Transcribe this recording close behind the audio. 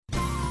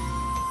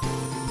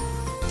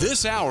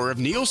This hour of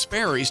Neil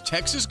Sperry's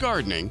Texas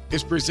Gardening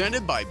is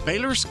presented by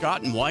Baylor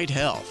Scott & White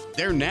Health.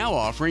 They're now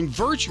offering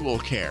virtual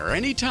care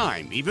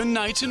anytime, even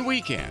nights and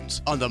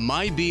weekends, on the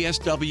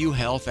MyBSW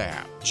Health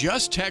app.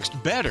 Just text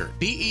BETTER,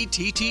 BETTER,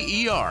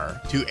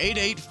 to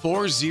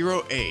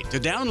 88408 to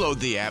download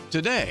the app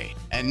today.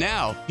 And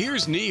now,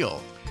 here's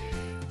Neil.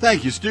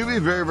 Thank you,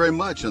 Stewie, very, very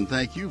much, and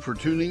thank you for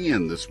tuning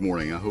in this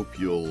morning. I hope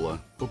you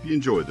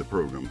enjoy the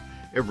program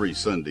every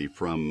Sunday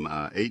from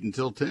 8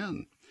 until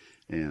 10.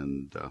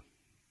 And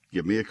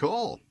give me a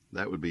call.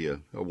 That would be a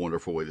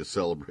wonderful way to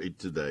celebrate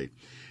today.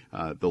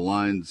 The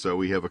lines,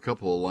 we have a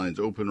couple of lines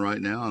open right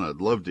now, and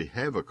I'd love to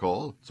have a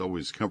call. It's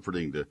always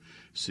comforting to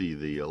see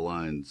the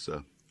lines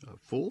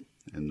full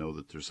and know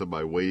that there's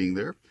somebody waiting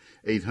there.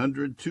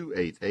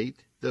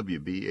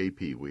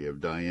 800-288-WBAP. We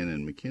have Diane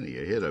and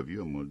McKinney ahead of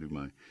you. I'm going to do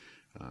my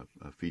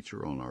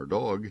feature on our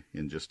dog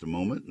in just a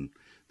moment, and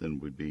then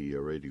we'd be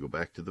ready to go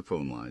back to the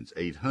phone lines.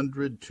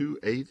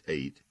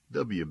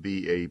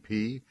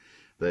 800-288-WBAP.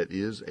 That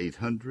is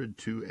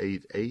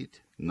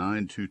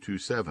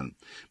 800-288-9227.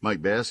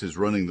 Mike Bass is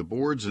running the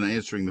boards and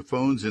answering the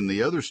phones in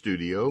the other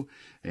studio,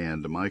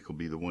 and Mike will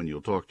be the one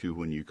you'll talk to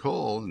when you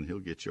call, and he'll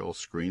get you all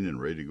screened and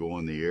ready to go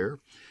on the air.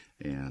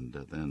 And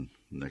then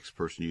the next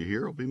person you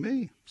hear will be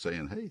me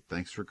saying, hey,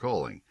 thanks for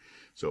calling.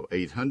 So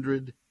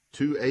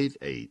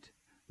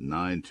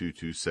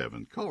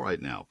 800-288-9227. Call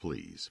right now,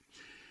 please.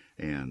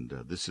 And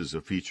this is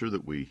a feature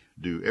that we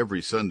do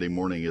every Sunday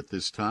morning at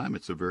this time.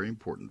 It's a very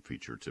important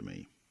feature to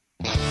me.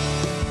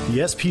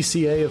 The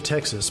SPCA of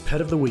Texas Pet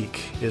of the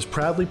Week is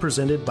proudly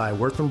presented by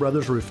Wortham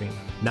Brothers Roofing,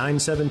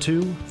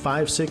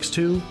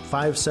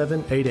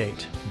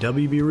 972-562-5788,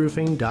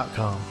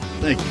 WBRoofing.com.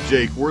 Thank you,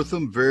 Jake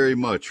Wortham, very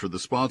much for the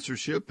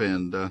sponsorship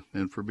and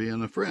for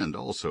being a friend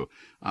also.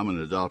 I'm an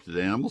adopted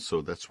animal,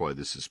 so that's why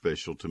this is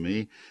special to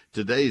me.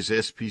 Today's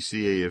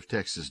SPCA of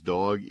Texas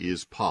dog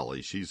is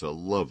Polly. She's a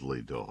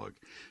lovely dog.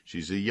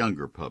 She's a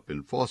younger pup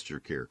in foster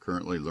care,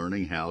 currently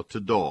learning how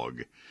to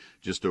dog.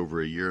 Just over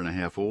a year and a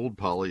half old,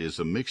 Polly is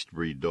a mixed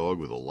breed dog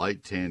with a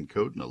light tan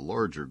coat and a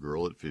larger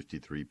girl at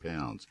 53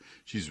 pounds.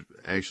 She's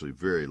actually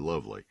very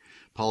lovely.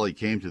 Polly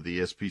came to the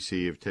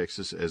SPCA of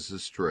Texas as a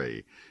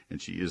stray,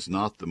 and she is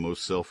not the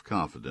most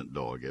self-confident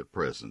dog at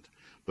present.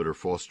 But her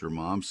foster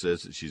mom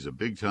says that she's a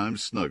big-time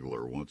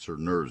snuggler once her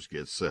nerves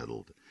get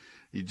settled.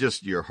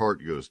 Your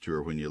heart goes to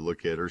her when you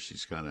look at her.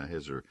 She's kind of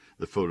has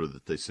the photo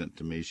that they sent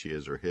to me. She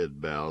has her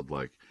head bowed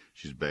like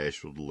she's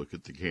bashful to look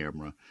at the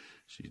camera.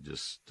 She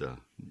just,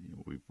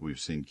 we've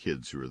seen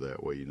kids who are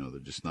that way. They're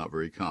just not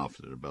very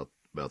confident about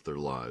their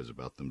lives,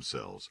 about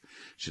themselves.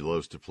 She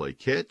loves to play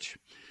catch.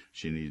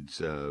 She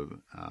needs,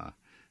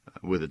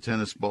 with a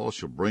tennis ball,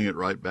 she'll bring it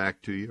right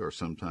back to you, or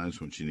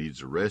sometimes when she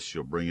needs a rest,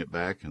 she'll bring it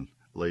back and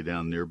lay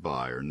down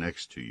nearby or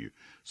next to you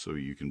so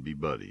you can be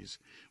buddies.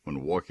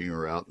 When walking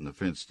her out in the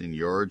fenced-in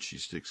yard, she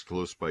sticks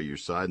close by your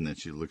side, and then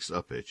she looks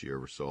up at you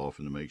every so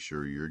often to make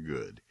sure you're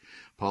good.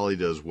 Polly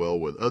does well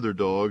with other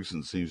dogs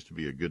and seems to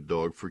be a good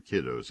dog for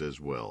kiddos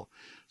as well.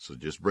 So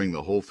just bring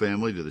the whole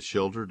family to the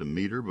shelter to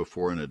meet her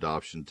before an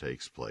adoption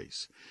takes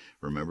place.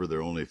 Remember, there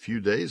are only a few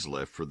days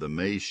left for the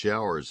May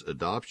Showers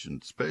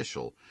Adoption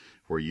Special,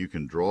 where you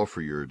can draw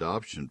for your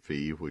adoption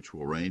fee, which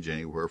will range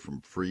anywhere from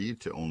free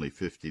to only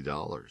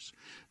 $50.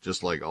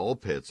 Just like all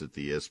pets at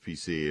the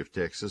SPCA of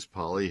Texas,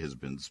 Polly has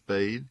been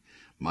spayed,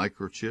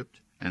 microchipped,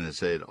 and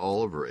has had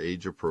all of her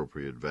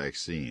age-appropriate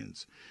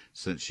vaccines.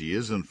 Since she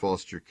is in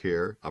foster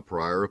care, a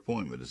prior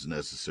appointment is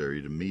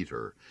necessary to meet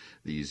her.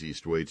 The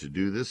easiest way to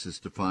do this is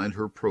to find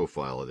her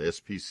profile at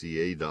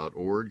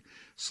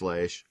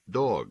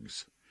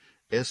spca.org/dogs.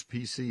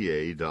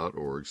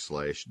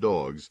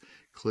 spca.org/dogs.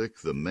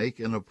 Click the Make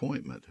an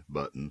Appointment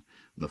button,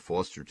 and the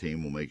foster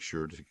team will make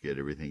sure to get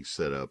everything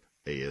set up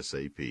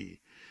ASAP.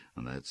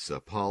 And that's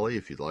Polly.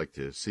 If you'd like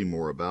to see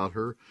more about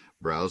her,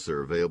 browse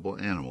their available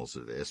animals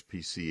at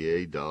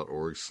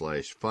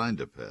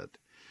spca.org/findapet.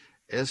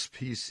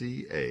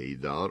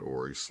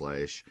 spca.org/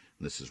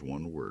 this is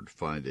one word,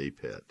 find a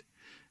pet.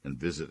 And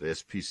visit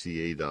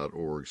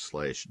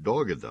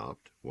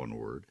spca.org/dogadopt, one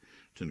word,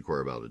 to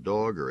inquire about a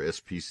dog, or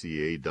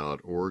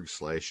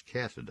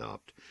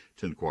spca.org/catadopt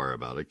to inquire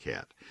about a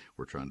cat.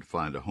 We're trying to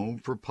find a home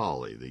for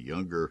Polly, the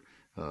younger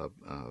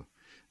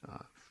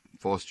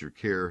foster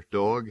care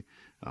dog,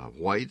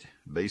 white,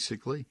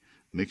 basically,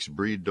 mixed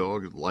breed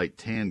dog, light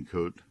tan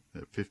coat,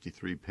 at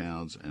 53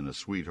 pounds, and a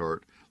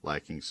sweetheart,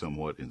 lacking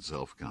somewhat in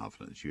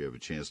self-confidence. You have a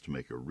chance to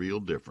make a real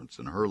difference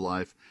in her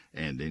life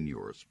and in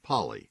yours.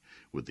 Polly,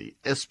 with the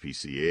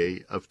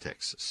SPCA of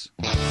Texas.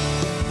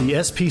 The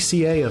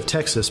SPCA of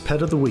Texas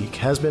Pet of the Week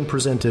has been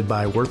presented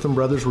by Wortham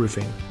Brothers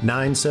Roofing,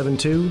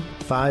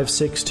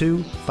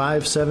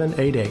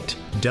 972-562-5788,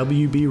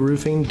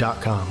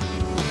 WBRoofing.com.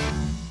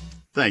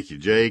 Thank you,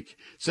 Jake.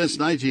 Since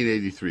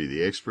 1983,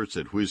 the experts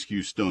at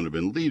Whiz-Q Stone have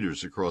been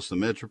leaders across the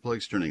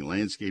Metroplex, turning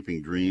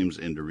landscaping dreams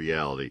into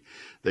reality.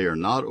 They are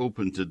not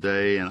open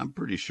today, and I'm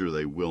pretty sure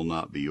they will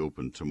not be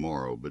open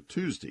tomorrow. But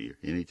Tuesday,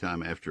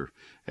 anytime after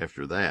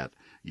after that,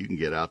 you can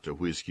get out to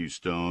Whiz Q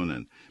Stone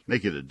and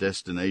make it a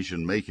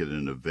destination, make it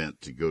an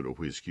event to go to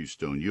Whiz Q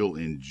Stone. You'll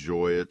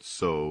enjoy it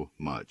so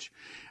much.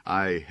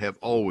 I have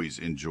always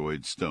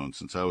enjoyed Stone.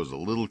 Since I was a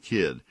little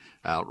kid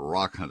out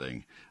rock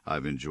hunting,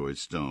 I've enjoyed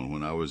Stone.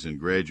 When I was in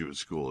graduate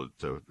school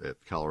at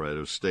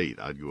Colorado State,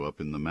 I'd go up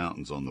in the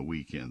mountains on the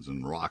weekends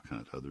and rock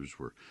hunt. Others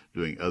were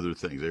doing other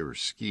things. They were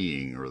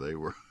skiing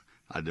or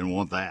I didn't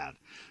want that.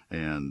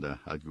 And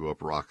I'd go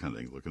up rock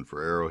hunting, looking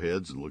for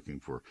arrowheads and looking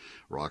for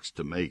rocks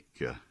to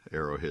make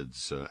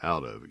arrowheads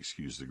out of,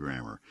 excuse the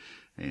grammar,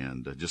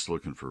 and just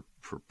looking for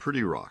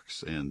pretty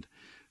rocks. And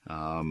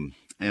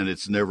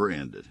it's never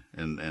ended.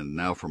 And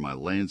now for my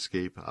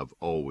landscape, I've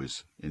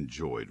always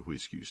enjoyed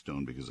Whiz Q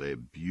Stone because they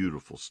have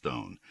beautiful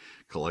stone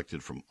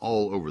collected from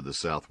all over the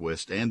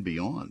Southwest and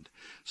beyond.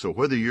 So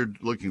whether you're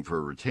looking for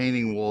a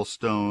retaining wall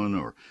stone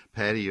or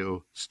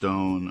patio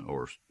stone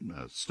or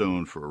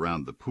stone for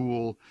around the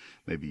pool,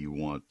 maybe you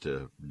want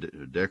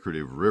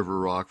decorative river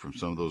rock from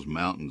some of those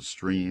mountain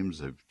streams.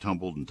 They've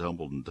tumbled and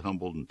tumbled and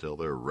tumbled until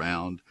they're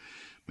round.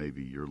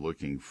 Maybe you're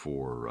looking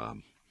for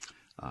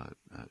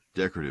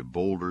decorative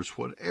boulders,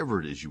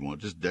 whatever it is you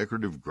want, just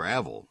decorative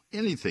gravel,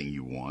 anything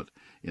you want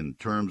in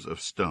terms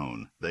of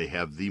stone. They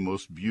have the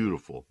most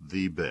beautiful,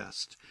 the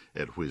best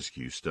at Whiz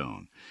Q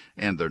Stone.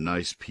 And they're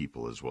nice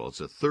people as well. It's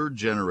a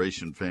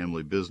third-generation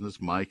family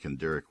business. Mike and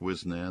Derek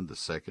Wisnan, the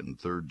second and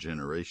third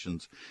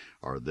generations,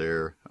 are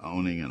there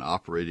owning and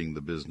operating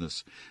the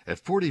business at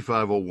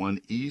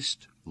 4501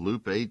 East,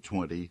 Loop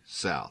 820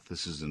 South.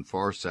 This is in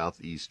far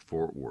southeast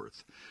Fort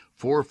Worth.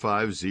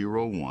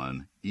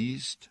 4501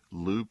 East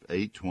Loop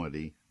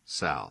 820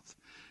 South.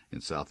 In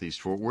southeast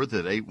Fort Worth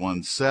at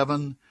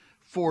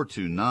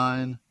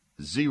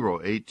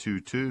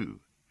 817-429-0822.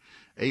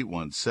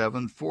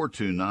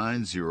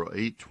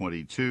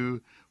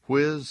 817-429-0822.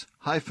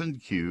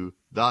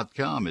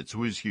 Whiz-Q.com. It's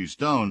Whiz Q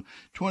Stone,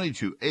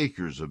 22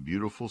 acres of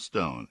beautiful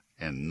stone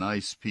and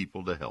nice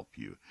people to help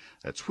you.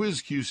 That's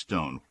Whiz Q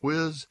Stone,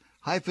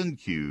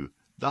 Whiz-Q.com.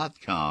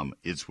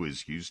 It's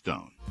Whiz Q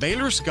Stone.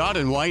 Baylor Scott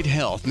and White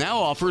Health now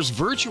offers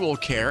virtual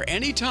care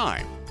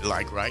anytime,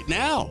 like right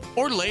now,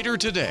 or later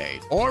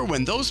today, or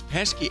when those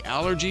pesky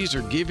allergies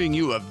are giving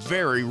you a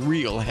very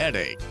real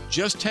headache.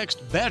 Just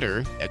text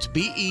BETTER, that's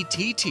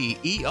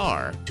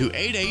BETTER, to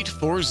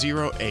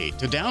 88408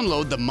 to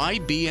download the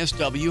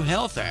MyBSW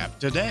Health app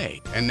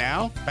today. And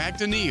now, back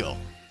to Neil.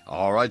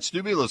 All right,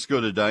 Stubby, let's go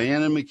to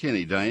Diane and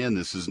McKinney. Diane,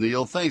 this is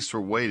Neil. Thanks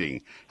for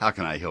waiting. How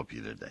can I help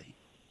you today?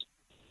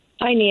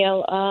 Hi,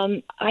 Neil.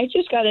 I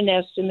just got an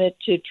estimate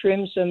to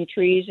trim some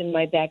trees in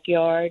my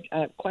backyard,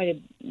 quite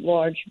a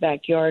large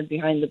backyard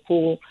behind the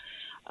pool,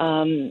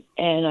 and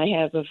I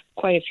have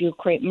quite a few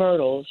crepe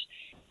myrtles.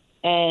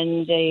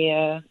 And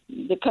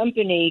the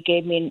company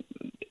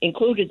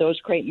included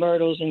those crepe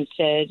myrtles and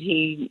said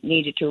he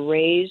needed to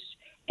raise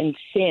and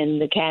thin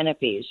the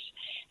canopies.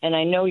 And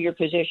I know your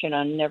position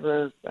on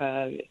never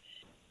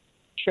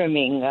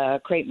trimming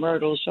crepe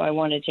myrtles, so I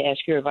wanted to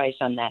ask your advice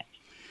on that.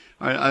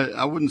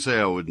 I wouldn't say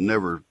I would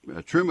never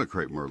trim a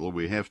crepe myrtle.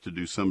 We have to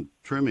do some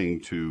trimming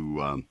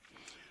to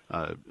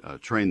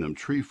train them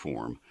tree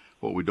form.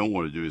 What we don't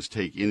want to do is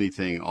take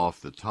anything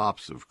off the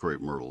tops of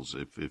crepe myrtles.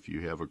 If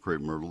you have a crepe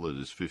myrtle that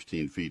is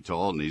 15 feet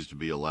tall, it needs to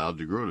be allowed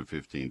to grow to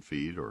 15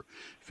 feet. Or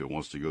if it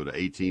wants to go to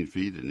 18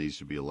 feet, it needs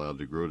to be allowed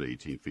to grow to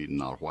 18 feet and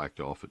not whacked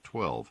off at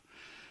 12.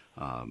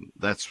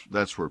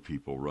 That's where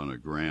people run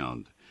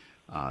aground.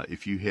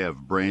 If you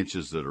have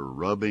branches that are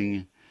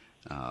rubbing,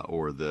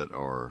 or that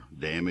are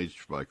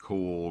damaged by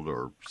cold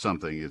or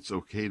something, it's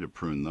okay to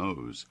prune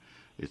those.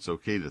 It's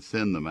okay to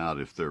thin them out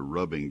if they're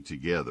rubbing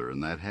together,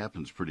 and that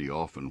happens pretty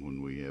often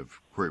when we have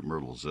crepe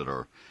myrtles that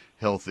are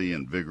healthy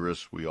and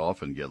vigorous. We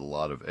often get a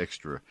lot of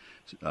extra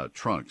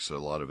trunks, a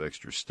lot of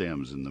extra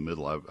stems in the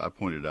middle. I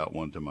pointed out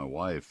one to my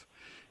wife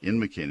in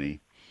McKinney,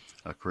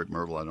 a crepe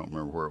myrtle, I don't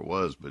remember where it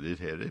was, but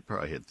it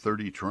probably had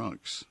 30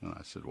 trunks. And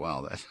I said,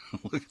 wow,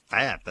 look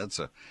at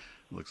that.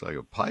 Looks like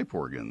a pipe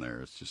organ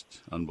there. It's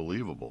just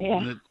unbelievable. Yeah.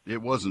 And it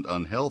wasn't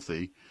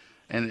unhealthy,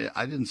 and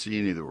I didn't see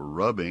any that were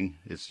rubbing.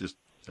 It's just,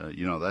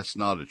 that's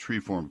not a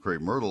tree-formed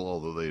crepe myrtle,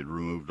 although they had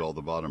removed all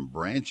the bottom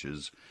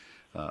branches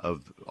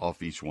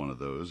off each one of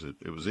those.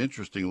 It was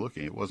interesting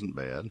looking. It wasn't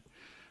bad.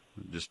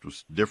 It just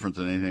was different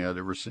than anything I'd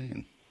ever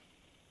seen.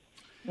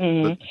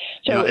 Mm-hmm. But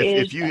so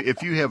if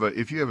you have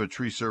a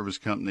tree service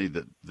company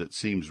that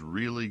seems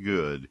really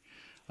good,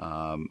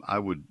 I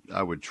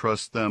would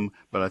trust them,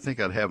 but I think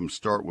I'd have them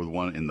start with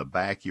one in the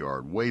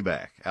backyard, way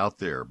back, out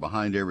there,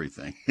 behind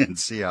everything, and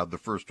see how the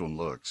first one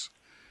looks.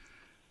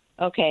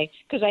 Okay,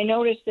 because I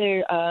noticed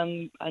there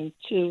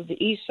to the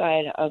east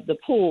side of the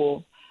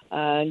pool,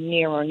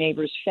 near our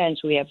neighbor's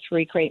fence, we have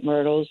 3 crepe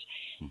myrtles,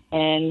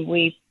 and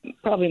we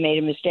probably made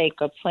a mistake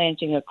of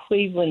planting a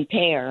Cleveland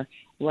pear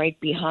right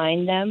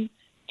behind them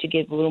to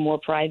give a little more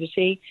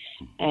privacy.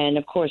 And,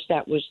 of course,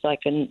 that was like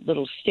a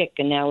little stick,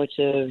 and now it's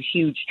a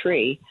huge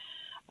tree.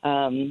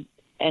 And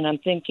I'm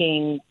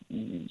thinking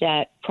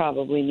that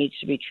probably needs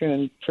to be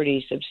trimmed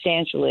pretty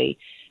substantially.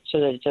 so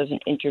that it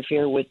doesn't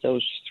interfere with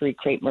those 3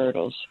 crepe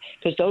myrtles.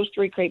 Because those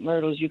 3 crepe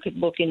myrtles, you could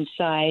look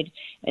inside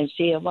and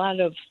see a lot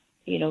of,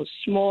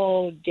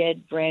 small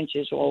dead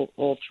branches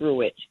all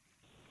through it.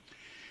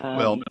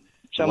 Well,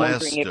 so I'm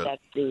wondering if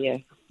that's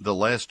the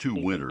last 2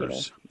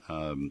 winters,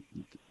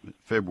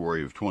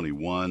 February of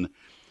 21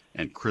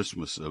 and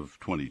Christmas of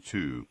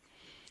 22,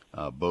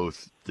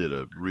 both did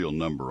a real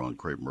number on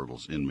crepe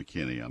myrtles in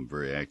McKinney. I'm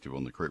very active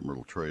on the Crepe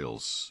Myrtle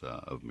Trails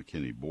of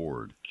McKinney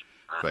board.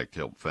 In fact,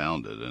 helped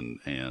found it,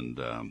 and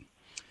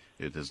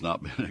it has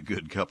not been a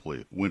good couple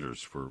of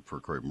winters for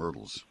crepe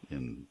myrtles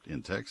in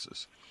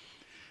Texas.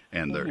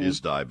 And there is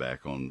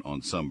dieback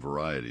on some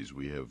varieties.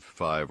 We have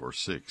 5 or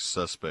 6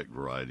 suspect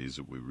varieties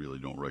that we really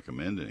don't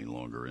recommend any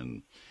longer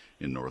in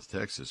North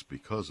Texas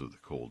because of the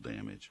cold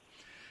damage.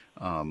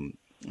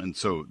 And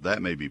so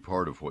that may be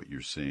part of what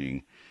you're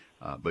seeing.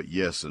 But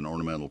yes, an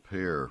ornamental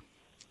pear,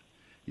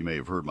 you may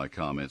have heard my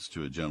comments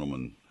to a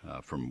gentleman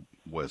from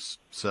White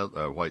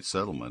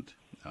Settlement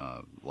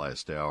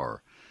last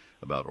hour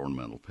about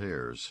ornamental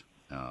pears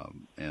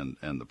and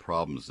the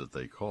problems that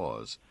they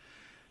cause.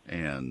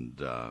 And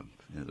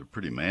they're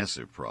pretty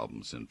massive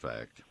problems, in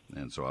fact.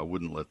 And so I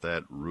wouldn't let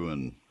that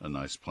ruin a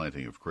nice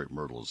planting of crepe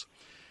myrtles,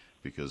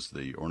 because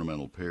the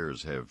ornamental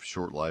pears have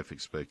short life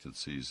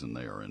expectancies and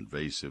they are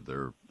invasive.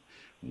 They're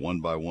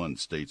one by one,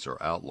 states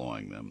are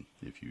outlawing them.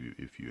 If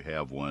you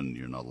have one,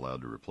 you're not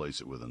allowed to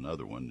replace it with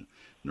another one.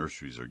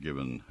 Nurseries are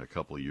given a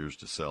couple of years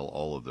to sell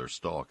all of their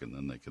stock, and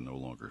then they can no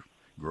longer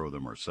grow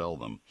them or sell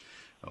them.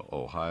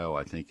 Ohio,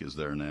 I think, is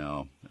there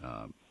now.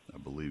 I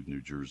believe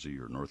New Jersey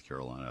or North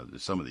Carolina,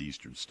 some of the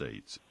eastern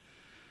states.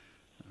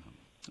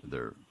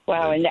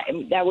 And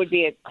that would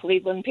be a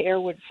Cleveland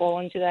pear would fall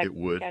into that. It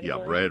would, category?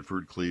 yeah.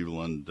 Bradford,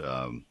 Cleveland,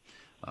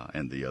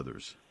 and the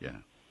others, yeah.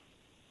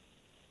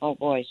 Oh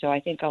boy! So I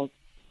think I'll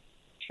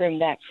trim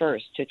that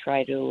first to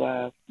try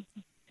to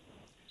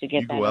get that.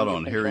 You go out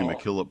on control. Harry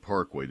McKillop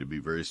Parkway, to be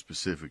very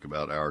specific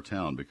about our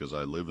town, because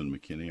I live in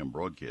McKinney. I'm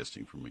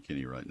broadcasting from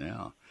McKinney right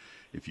now.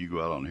 If you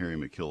go out on Harry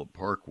McKillop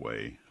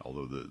Parkway,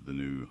 although the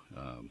new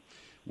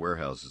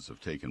warehouses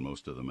have taken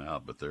most of them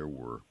out, but there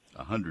were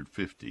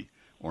 150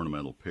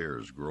 ornamental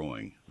pears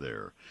growing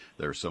there.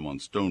 There are some on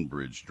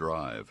Stonebridge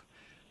Drive,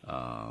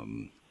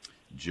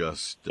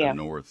 just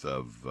north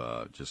of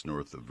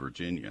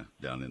Virginia,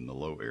 down in the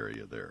low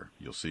area there.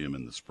 You'll see them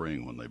in the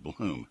spring when they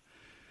bloom.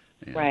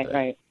 And,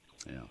 right.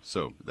 Yeah,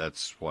 so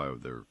that's why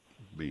they're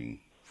being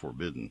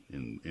forbidden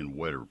in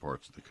wetter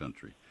parts of the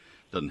country.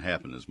 Doesn't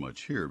happen as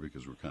much here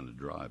because we're kind of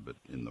dry, but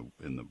in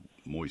the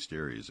moist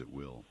areas it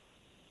will.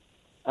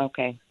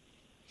 Okay.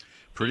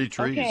 Pretty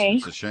trees. Okay.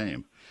 It's a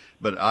shame,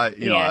 but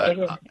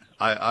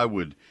I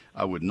would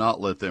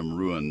not let them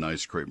ruin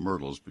nice crepe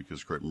myrtles,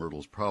 because crepe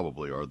myrtles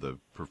probably are the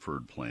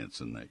preferred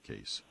plants in that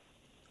case.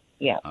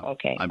 Yeah.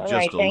 Okay. I'm All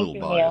just right, a little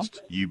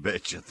biased. Neil. You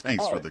betcha.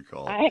 Thanks for the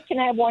call. Can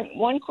I have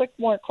one quick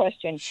more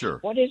question? Sure.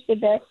 What is the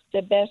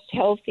best,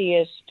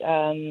 healthiest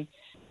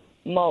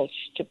mulch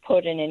to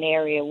put in an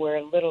area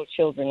where little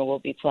children will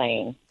be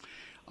playing?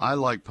 I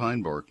like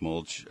pine bark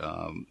mulch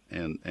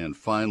and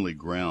finely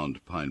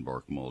ground pine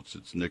bark mulch.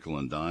 It's nickel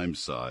and dime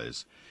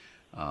size.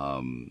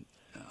 I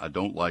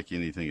don't like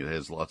anything that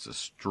has lots of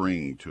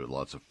string to it,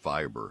 lots of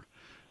fiber.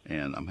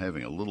 And I'm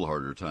having a little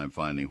harder time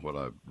finding what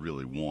I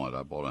really want.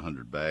 I bought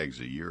 100 bags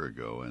a year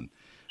ago,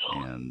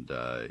 and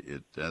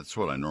that's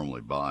what I normally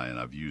buy, and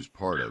I've used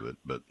part of it,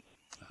 but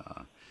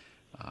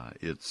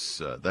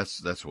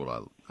that's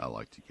what I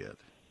like to get.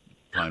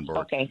 Pine bark.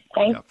 Okay,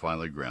 thanks. Yeah,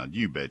 finely ground.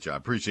 You betcha. I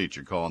appreciate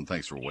your call, and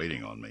thanks for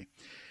waiting on me.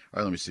 All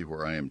right, let me see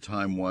where I am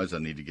time-wise. I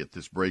need to get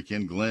this break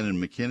in. Glenn and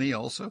McKinney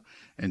also,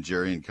 and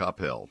Jerry and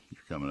Coppell.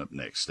 You're coming up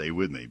next. Stay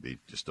with me. Be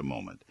just a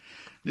moment.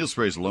 Neil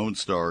Sperry's Lone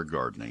Star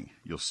Gardening.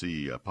 You'll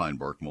see pine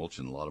bark mulch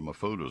in a lot of my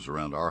photos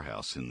around our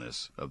house in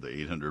this. Of the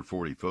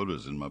 840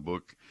 photos in my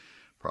book,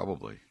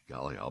 probably,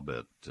 golly, I'll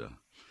bet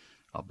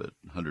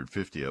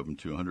 150 of them,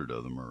 200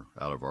 of them are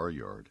out of our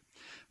yard.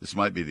 This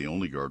might be the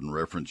only garden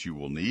reference you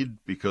will need,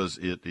 because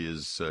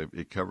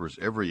it covers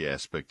every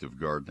aspect of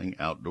gardening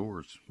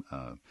outdoors,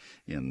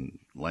 in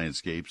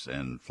landscapes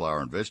and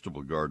flower and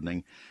vegetable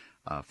gardening,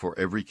 for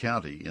every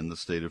county in the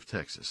state of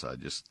Texas.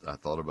 I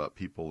thought about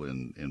people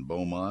in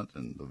Beaumont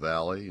and the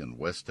Valley and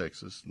West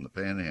Texas and the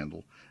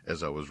Panhandle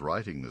as I was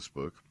writing this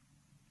book.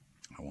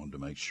 I wanted to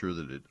make sure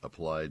that it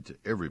applied to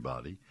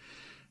everybody,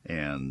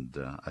 and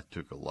I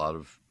took a lot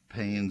of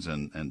pains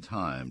and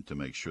time to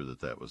make sure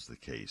that was the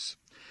case.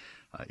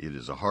 It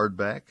is a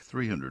hardback,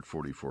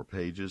 344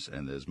 pages,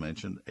 and as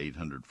mentioned,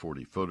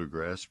 840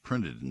 photographs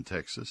printed in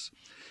Texas.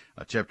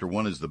 Chapter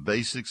 1 is the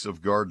basics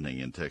of gardening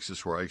in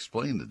Texas, where I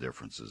explain the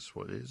differences.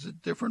 What is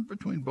it different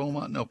between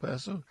Beaumont and El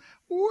Paso?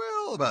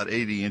 Well, about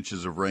 80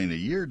 inches of rain a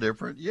year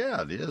different.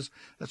 Yeah, it is.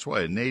 That's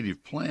why a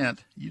native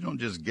plant, you don't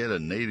just get a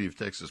native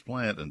Texas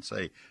plant and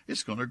say,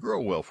 it's going to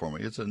grow well for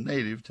me. It's a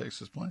native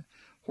Texas plant.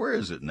 Where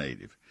is it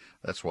native?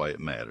 That's why it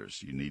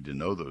matters. You need to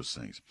know those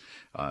things.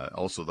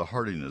 Also, the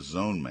hardiness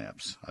zone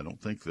maps. I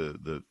don't think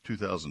the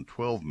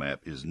 2012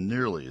 map is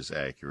nearly as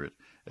accurate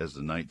as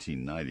the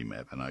 1990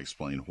 map, and I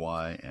explain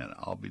why, and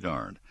I'll be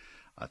darned.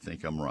 I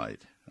think I'm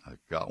right. I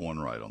got one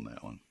right on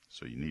that one.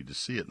 So you need to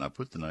see it. And I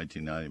put the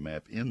 1990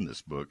 map in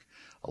this book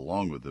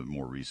along with the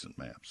more recent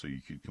map so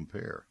you could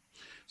compare.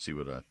 See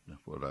what I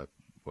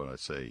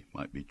say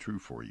might be true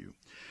for you.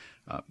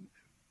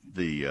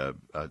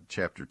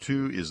 Chapter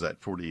 2 is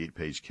that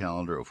 48-page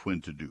calendar of when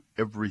to do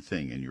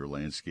everything in your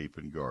landscape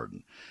and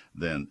garden.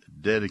 Then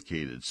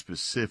dedicated,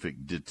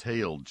 specific,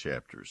 detailed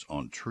chapters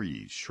on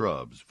trees,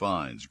 shrubs,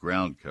 vines,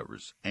 ground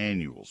covers,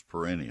 annuals,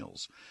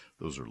 perennials.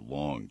 Those are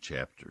long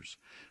chapters.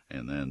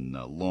 And then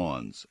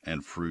lawns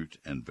and fruit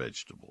and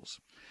vegetables.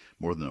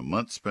 More than a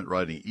month spent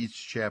writing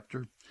each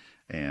chapter,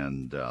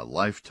 and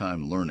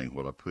lifetime learning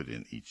what I put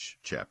in each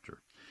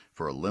chapter.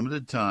 For a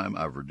limited time,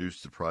 I've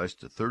reduced the price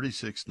to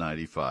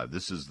 $36.95.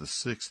 This is the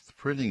 6th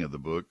printing of the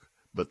book,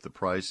 but the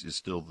price is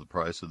still the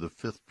price of the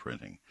 5th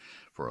printing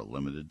for a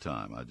limited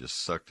time. I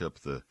just sucked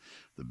up the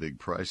big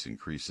price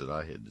increase that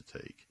I had to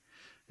take.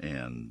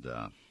 And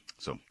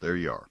so there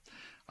you are.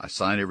 I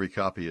sign every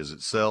copy as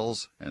it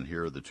sells, and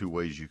here are the 2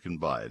 ways you can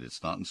buy it.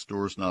 It's not in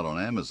stores, not on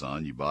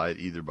Amazon. You buy it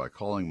either by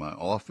calling my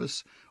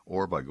office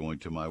or by going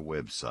to my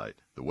website.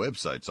 The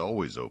website's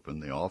always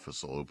open. The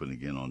office will open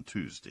again on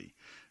Tuesday,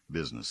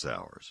 business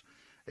hours.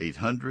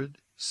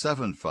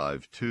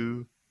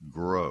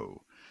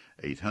 800-752-GROW.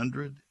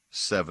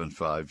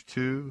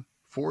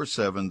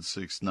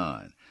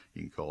 800-752-4769.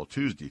 You can call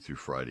Tuesday through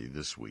Friday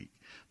this week.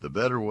 The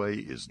better way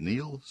is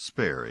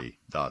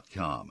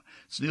neilsperry.com.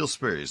 It's Neil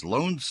Sperry's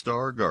Lone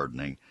Star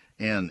Gardening,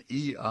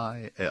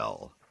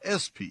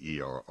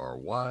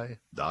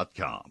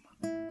 NEILSPERRY.com.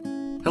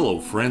 Hello,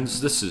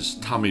 friends. This is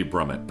Tommy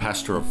Brummett,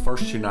 pastor of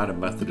First United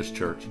Methodist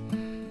Church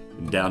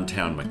in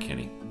downtown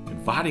McKinney,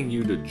 inviting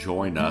you to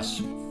join us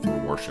for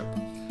worship.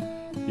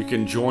 You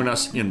can join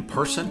us in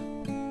person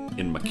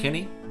in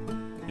McKinney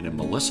and in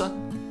Melissa,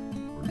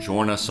 or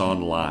join us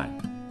online.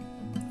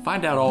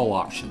 Find out all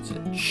options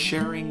at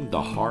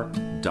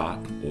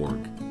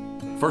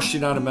sharingtheheart.org. First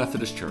United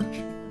Methodist Church,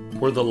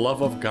 where the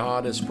love of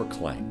God is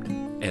proclaimed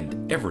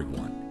and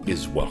everyone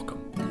is welcome.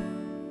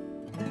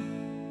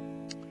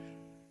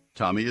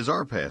 Tommy is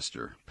our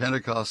pastor,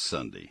 Pentecost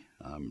Sunday.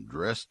 I'm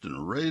dressed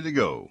and ready to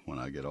go when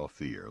I get off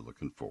the air.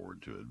 Looking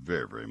forward to it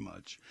very, very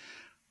much.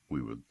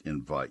 We would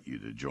invite you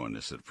to join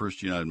us at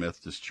First United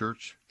Methodist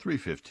Church,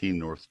 315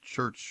 North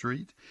Church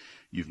Street.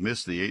 You've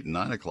missed the 8 and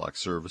 9 o'clock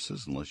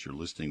services unless you're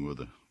listening with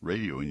a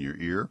radio in your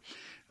ear.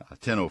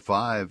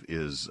 10:05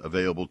 is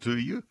available to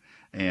you,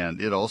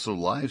 and it also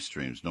live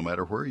streams. No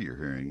matter where you're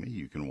hearing me,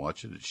 you can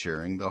watch it at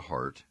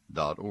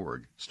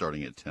sharingtheheart.org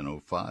starting at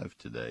 10:05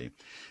 today.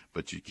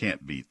 But you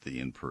can't beat the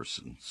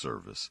in-person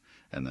service.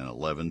 And then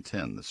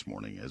 11:10 this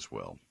morning as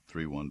well,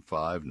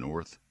 315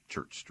 North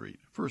Church Street,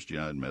 First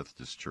United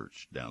Methodist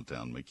Church,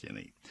 downtown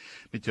McKinney.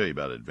 Let me tell you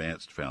about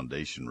advanced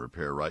foundation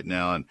repair right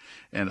now.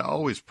 And I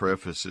always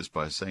preface this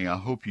by saying I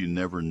hope you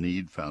never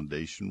need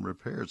foundation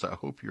repairs. I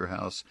hope your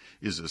house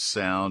is as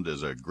sound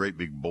as a great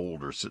big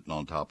boulder sitting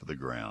on top of the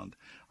ground.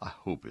 I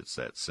hope it's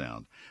that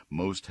sound.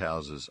 Most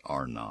houses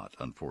are not,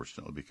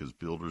 unfortunately, because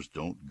builders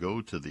don't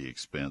go to the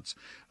expense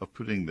of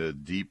putting the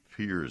deep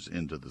piers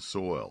into the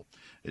soil.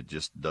 It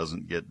just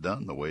doesn't get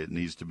done the way it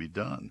needs to be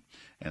done.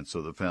 And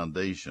so the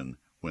foundation,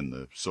 when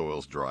the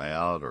soils dry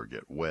out or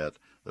get wet,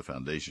 the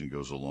foundation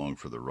goes along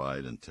for the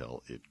ride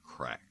until it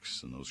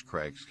cracks, and those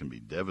cracks can be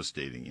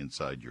devastating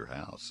inside your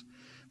house.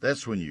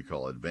 That's when you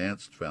call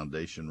advanced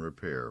foundation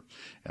repair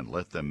and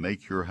let them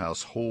make your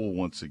house whole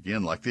once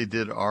again like they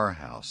did our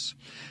house.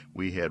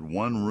 We had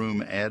one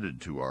room added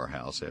to our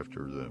house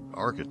after the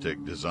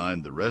architect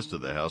designed the rest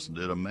of the house and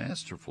did a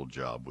masterful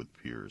job with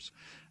piers,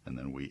 and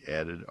then we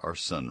added our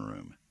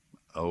sunroom.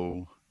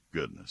 Oh,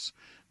 goodness.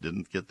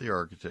 Didn't get the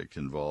architect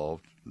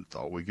involved.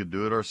 Thought we could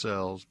do it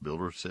ourselves.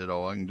 Builder said,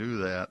 "Oh, I can do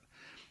that."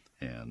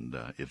 And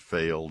it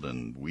failed,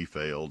 and we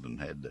failed, and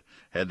had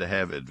to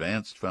have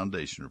advanced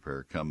foundation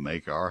repair come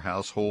make our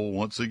house whole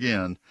once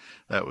again.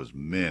 That was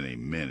many,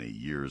 many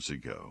years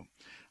ago.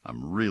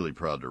 I'm really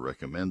proud to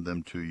recommend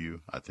them to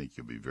you. I think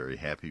you'll be very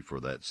happy for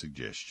that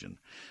suggestion.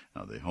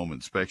 Now, the home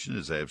inspection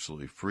is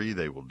absolutely free.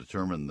 They will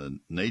determine the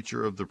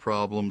nature of the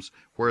problems,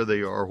 where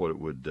they are, what it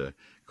would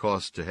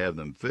cost to have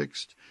them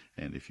fixed.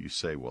 And if you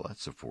say, well,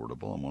 that's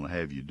affordable, I'm going to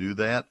have you do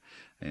that,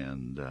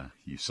 and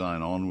you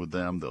sign on with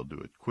them, they'll do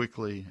it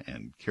quickly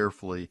and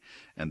carefully,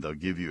 and they'll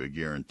give you a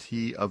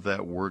guarantee of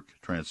that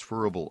work,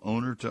 transferable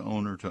owner to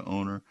owner to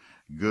owner,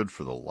 good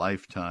for the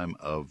lifetime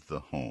of the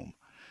home.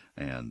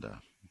 And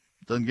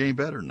doesn't get any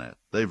better than that.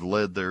 They've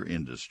led their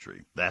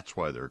industry. That's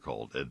why they're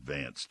called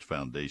advanced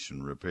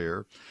foundation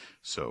repair.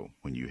 So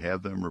when you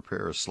have them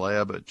repair a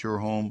slab at your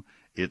home,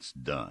 it's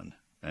done,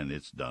 and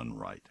it's done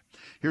right.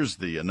 Here's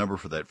the number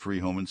for that free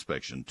home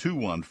inspection,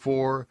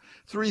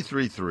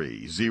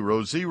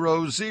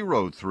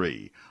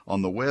 214-333-0003.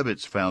 On the web,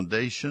 it's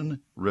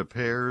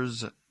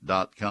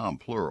foundationrepairs.com,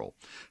 plural.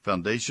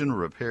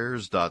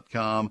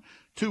 Foundationrepairs.com,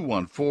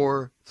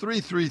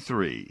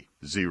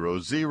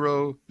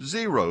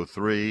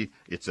 214-333-0003.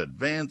 It's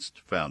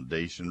advanced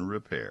foundation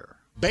repair.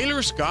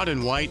 Baylor Scott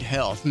 & White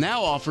Health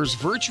now offers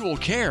virtual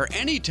care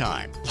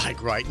anytime,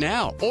 like right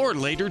now or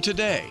later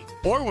today.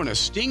 Or when a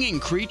stinging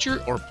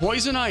creature or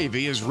poison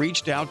ivy has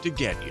reached out to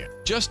get you.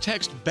 Just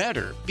text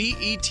BETTER,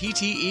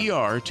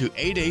 BETTER, to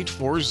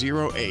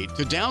 88408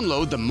 to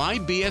download the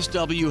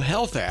MyBSW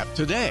Health app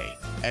today.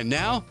 And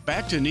now,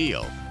 back to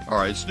Neil. All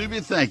right,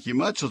 Snoopy, thank you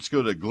much. Let's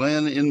go to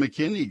Glenn in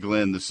McKinney.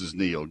 Glenn, this is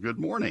Neil. Good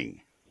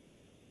morning.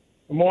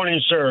 Good morning,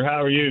 sir.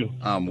 How are you?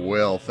 I'm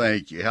well,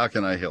 thank you. How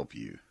can I help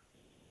you?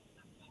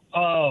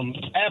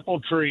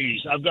 Apple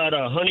trees. I've got a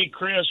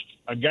Honeycrisp,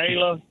 a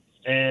Gala,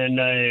 and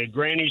a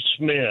Granny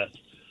Smith,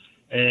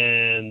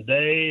 and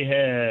they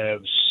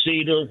have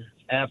cedar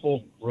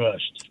apple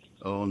rust.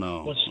 Oh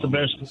no! What's the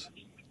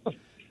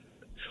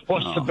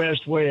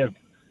best way of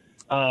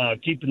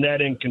keeping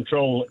that in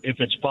control if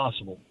it's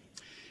possible?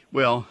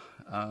 Well,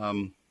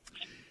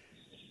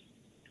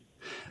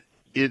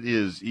 it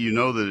is. You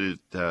know that it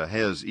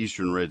has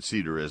eastern red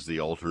cedar as the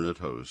alternate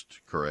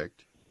host,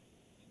 correct?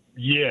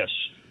 Yes.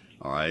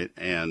 All right,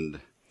 and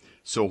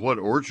so what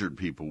orchard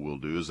people will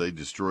do is they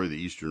destroy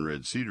the eastern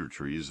red cedar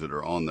trees that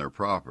are on their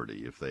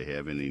property if they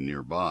have any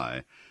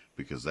nearby,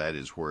 because that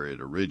is where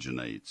it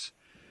originates.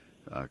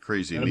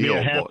 Crazy That'd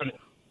Neil.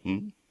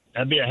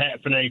 That'd be a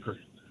half an acre.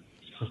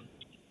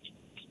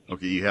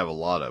 Okay, you have a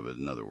lot of it,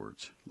 in other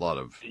words. A lot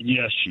of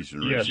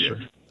eastern red cedar.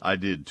 Sir. I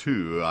did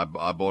too. I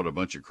bought a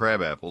bunch of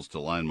crab apples to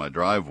line my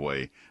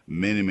driveway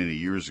many, many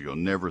years ago,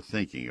 never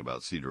thinking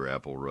about cedar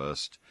apple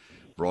rust.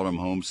 Brought them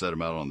home, set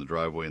them out on the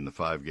driveway in the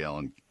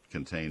 5-gallon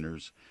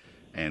containers,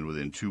 and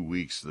within 2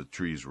 weeks the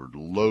trees were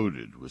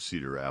loaded with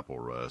cedar apple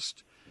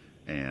rust,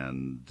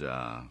 and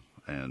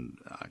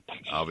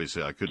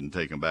obviously I couldn't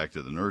take them back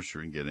to the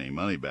nursery and get any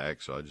money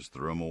back, so I just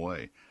threw them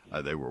away.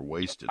 They were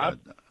wasted. I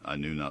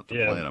knew not to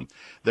plant them.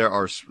 There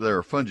are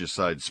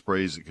fungicide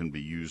sprays that can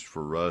be used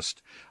for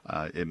rust.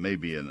 It may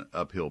be an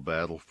uphill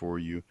battle for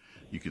you.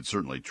 You could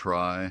certainly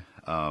try.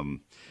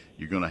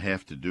 You're going to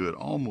have to do it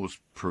almost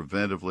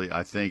preventively,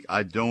 I think.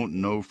 I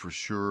don't know for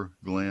sure,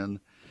 Glenn.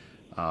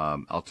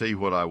 I'll tell you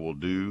what I will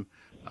do.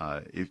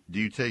 Do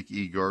you take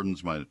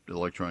eGardens, my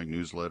electronic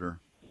newsletter?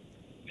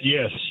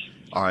 Yes.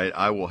 All right,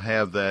 I will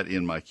have that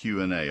in my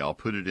Q&A. I'll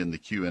put it in the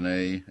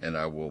Q&A, and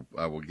I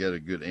will get a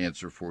good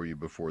answer for you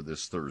before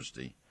this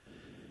Thursday.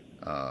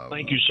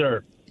 Thank you,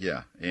 sir.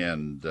 Yeah,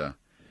 and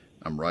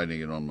I'm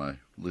writing it on my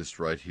list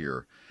right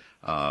here.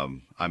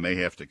 I may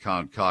have to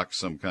concoct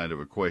some kind of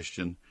a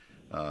question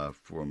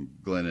from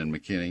Glenn and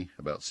McKinney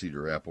about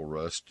cedar apple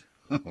rust,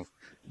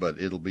 but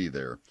it'll be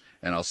there.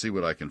 And I'll see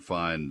what I can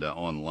find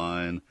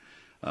online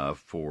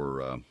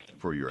for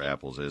your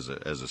apples as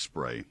a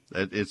spray.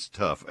 It's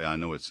tough. I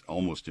know it's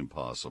almost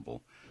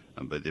impossible,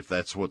 but if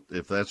that's what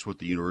the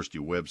university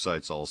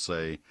websites all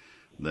say,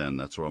 then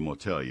that's what I'm going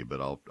to tell you.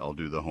 But I'll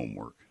do the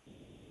homework.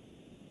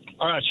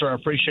 All right, sir. I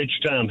appreciate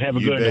your time. Have a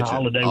good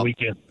holiday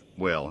weekend.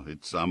 Well,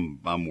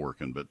 I'm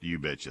working, but you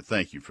betcha.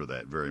 Thank you for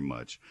that very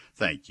much.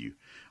 Thank you.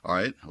 All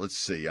right, let's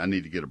see. I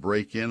need to get a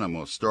break in. I'm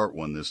going to start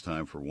one this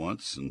time for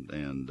once,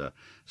 and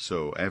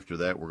so after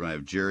that, we're going to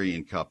have Jerry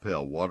in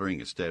Coppell, watering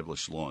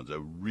established lawns,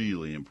 a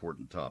really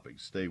important topic.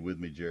 Stay with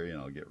me, Jerry,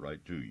 and I'll get right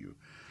to you.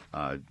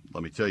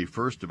 Let me tell you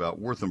first about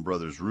Wortham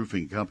Brothers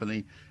Roofing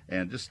Company,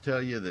 and just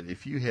tell you that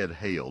if you had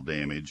hail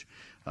damage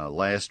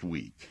last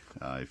week,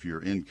 if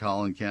you're in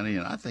Collin County,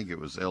 and I think it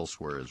was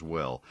elsewhere as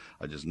well,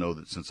 I just know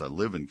that since I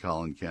live in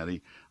Collin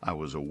County, I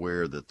was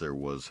aware that there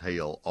was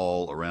hail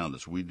all around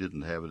us. We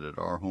didn't have it at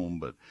our home,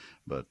 but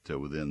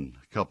within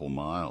a couple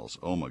miles.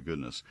 Oh my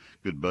goodness!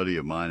 Good buddy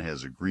of mine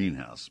has a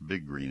greenhouse,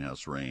 big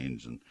greenhouse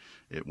range, and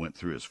it went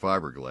through his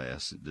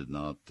fiberglass. It did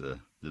not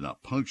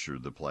puncture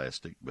the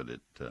plastic, but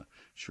it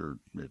sure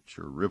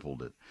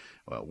rippled it.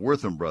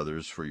 Wortham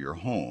Brothers for your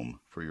home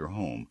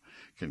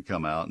can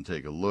come out and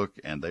take a look,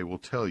 and they will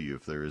tell you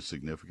if there is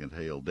significant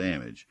hail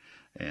damage,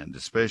 and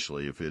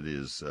especially if it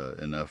is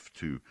enough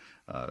to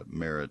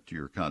merit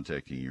your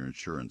contacting your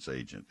insurance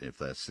agent. If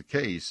that's the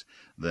case,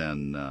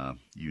 then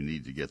you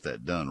need to get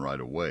that done right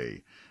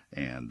away.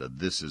 And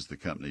this is the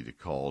company to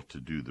call to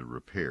do the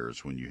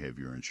repairs when you have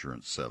your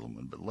insurance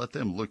settlement. But let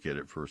them look at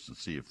it first and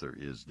see if there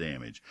is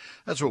damage.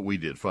 That's what we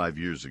did 5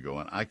 years ago,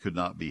 and I could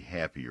not be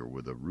happier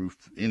with a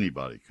roof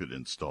anybody could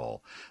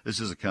install.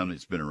 This is a company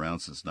that's been around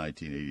since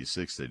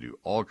 1986. They do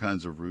all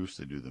kinds of roofs.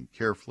 They do them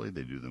carefully.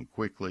 They do them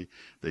quickly.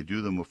 They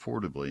do them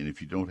affordably. And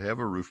if you don't have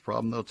a roof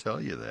problem, they'll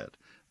tell you that.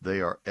 They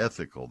are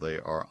ethical, they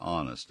are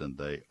honest, and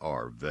they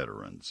are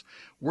veterans.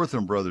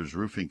 Wortham Brothers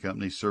Roofing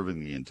Company, serving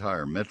the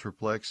entire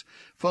Metroplex.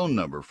 Phone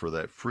number for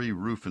that free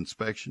roof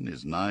inspection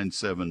is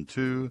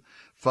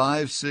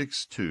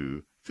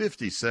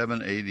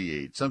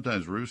 972-562-5788.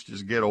 Sometimes roofs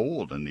just get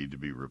old and need to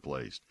be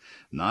replaced.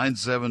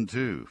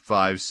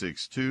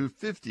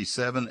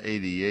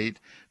 972-562-5788.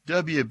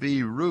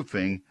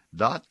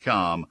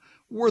 WBRoofing.com.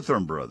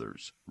 Wortham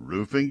Brothers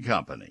Roofing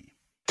Company.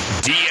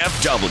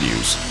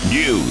 DFW's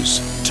News,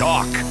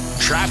 Talk,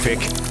 Traffic,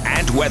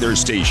 and Weather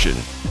Station.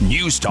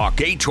 News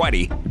Talk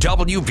 820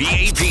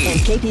 WBAP. And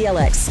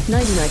KPLX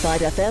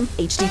 99.5 FM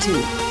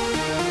HD2.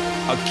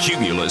 A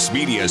Cumulus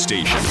media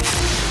station.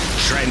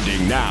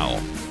 Trending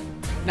now.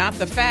 Not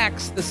the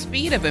facts, the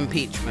speed of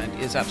impeachment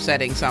is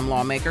upsetting some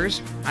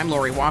lawmakers. I'm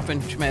Lori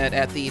Waffenschmidt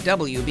at the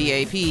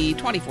WBAP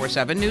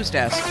 24/7 News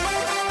Desk.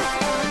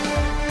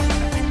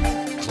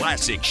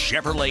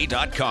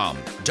 ClassicChevrolet.com.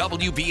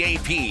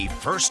 WBAP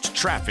First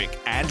Traffic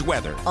and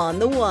Weather. On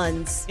the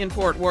ones. In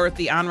Fort Worth,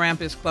 the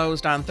on-ramp is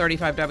closed on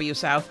 35W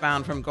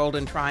southbound from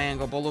Golden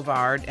Triangle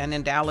Boulevard, and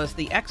in Dallas,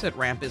 the exit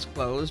ramp is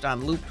closed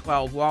on Loop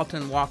 12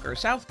 Walton Walker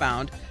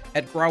southbound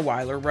at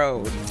Growweiler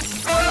Road.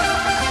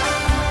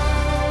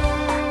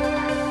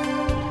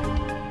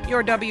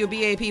 Your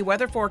WBAP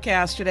weather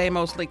forecast today,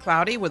 mostly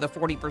cloudy with a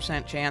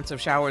 40% chance of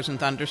showers and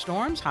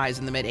thunderstorms, highs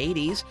in the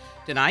mid-80s.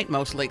 Tonight,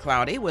 mostly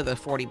cloudy with a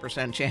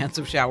 40% chance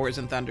of showers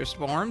and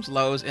thunderstorms,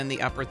 lows in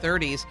the upper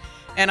 30s.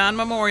 And on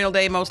Memorial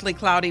Day, mostly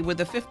cloudy with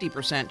a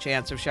 50%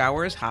 chance of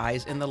showers,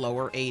 highs in the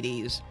lower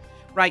 80s.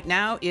 Right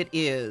now, it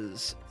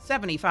is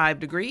 75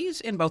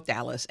 degrees in both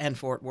Dallas and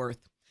Fort Worth.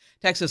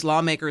 Texas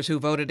lawmakers who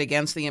voted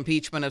against the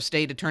impeachment of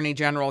State Attorney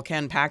General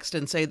Ken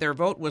Paxton say their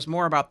vote was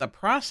more about the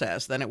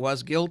process than it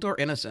was guilt or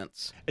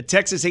innocence.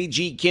 Texas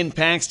AG Ken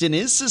Paxton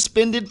is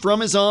suspended from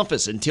his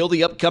office until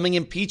the upcoming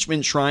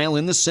impeachment trial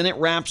in the Senate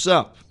wraps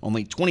up.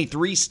 Only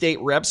 23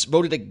 state reps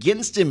voted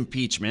against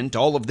impeachment,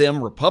 all of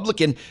them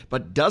Republican,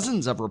 but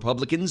dozens of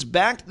Republicans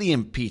backed the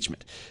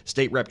impeachment.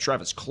 State Rep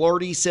Travis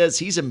Clardy says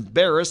he's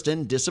embarrassed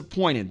and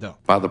disappointed, though.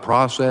 By the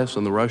process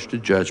and the rush to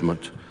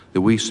judgment that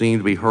we seem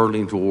to be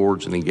hurtling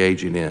towards and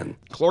engaging in.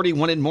 Clardy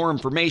wanted more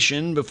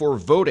information before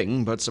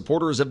voting, but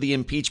supporters of the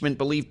impeachment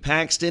believe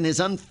Paxton is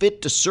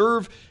unfit to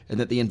serve and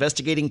that the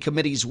investigating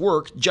committee's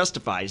work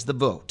justifies the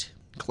vote.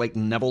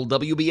 Clayton Neville,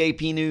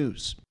 WBAP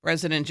News.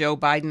 President Joe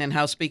Biden and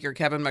House Speaker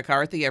Kevin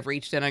McCarthy have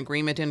reached an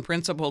agreement in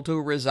principle to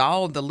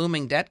resolve the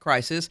looming debt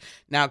crisis.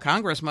 Now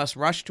Congress must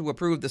rush to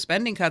approve the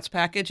spending cuts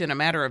package in a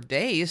matter of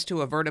days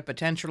to avert a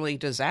potentially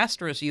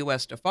disastrous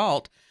U.S.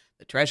 default.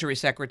 The Treasury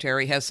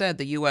Secretary has said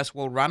the U.S.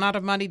 will run out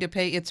of money to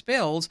pay its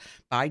bills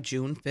by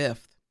June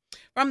 5th.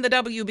 From the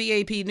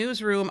WBAP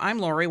Newsroom, I'm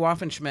Lori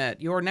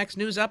Waffenschmidt. Your next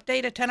news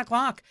update at 10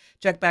 o'clock.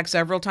 Check back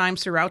several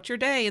times throughout your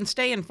day and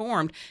stay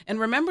informed. And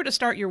remember to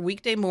start your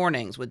weekday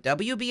mornings with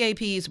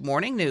WBAP's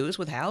Morning News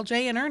with Hal,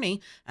 Jay, and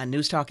Ernie on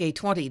News Talk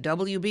 820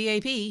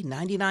 WBAP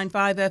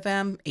 99.5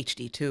 FM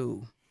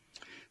HD2.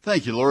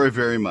 Thank you, Lori,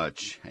 very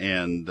much.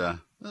 And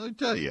I'll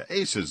tell you,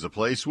 Ace is the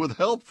place with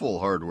helpful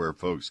hardware,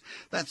 folks.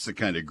 That's the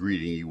kind of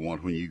greeting you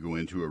want when you go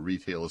into a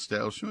retail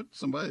establishment.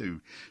 Somebody who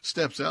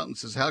steps out and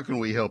says, how can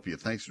we help you?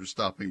 Thanks for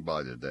stopping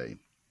by today.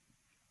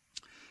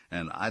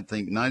 And I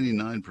think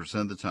 99%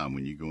 of the time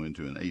when you go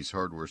into an Ace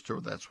hardware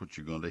store, that's what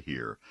you're going to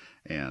hear.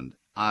 And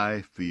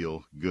I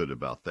feel good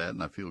about that,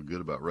 and I feel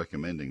good about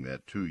recommending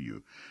that to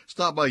you.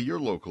 Stop by your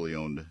locally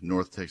owned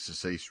North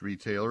Texas Ace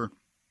retailer.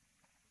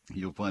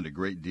 You'll find a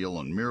great deal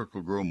on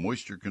Miracle-Gro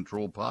Moisture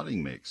Control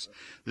Potting Mix.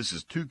 This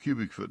is 2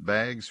 cubic foot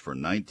bags for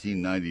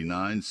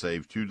 $19.99.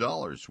 Save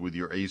 $2 with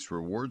your Ace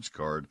Rewards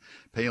card.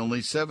 Pay only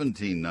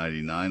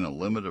 $17.99, a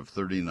limit of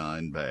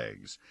 39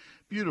 bags.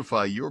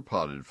 Beautify your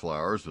potted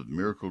flowers with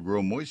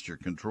Miracle-Gro Moisture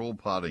Control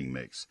Potting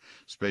Mix.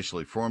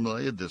 Specially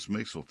formulated, this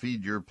mix will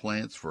feed your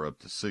plants for up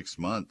to 6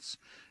 months.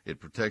 It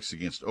protects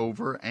against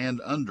over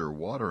and under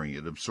watering.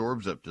 It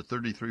absorbs up to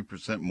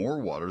 33% more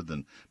water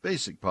than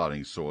basic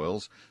potting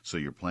soils, so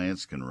your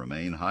plants can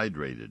remain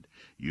hydrated.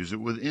 Use it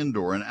with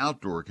indoor and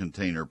outdoor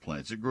container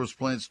plants. It grows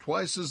plants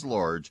twice as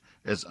large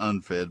as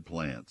unfed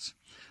plants.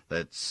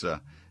 That's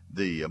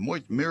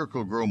the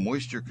Miracle-Gro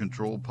Moisture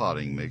Control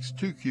Potting Mix,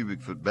 2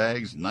 cubic foot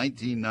bags,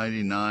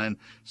 $19.99.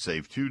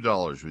 Save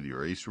 $2 with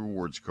your Ace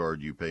Rewards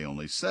card. You pay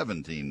only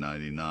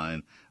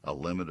 $17.99, a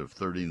limit of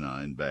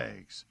 39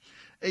 bags.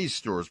 Ace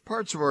stores,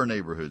 parts of our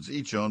neighborhoods,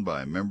 each owned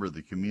by a member of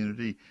the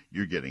community.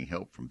 You're getting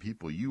help from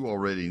people you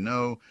already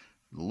know,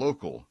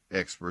 local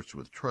experts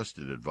with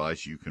trusted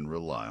advice you can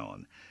rely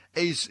on.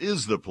 Ace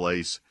is the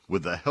place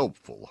with the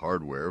helpful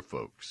hardware,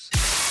 folks.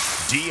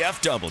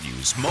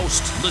 DFW's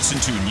most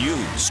listened to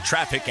news,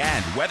 traffic,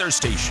 and weather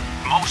station.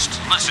 Most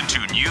listened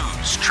to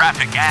news,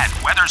 traffic, and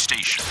weather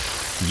station.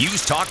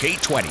 News Talk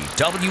 820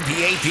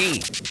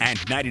 WBAP and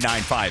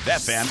 99.5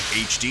 FM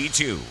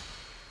HD2.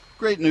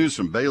 Great news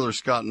from Baylor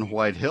Scott and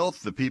White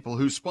Health, the people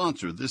who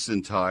sponsor this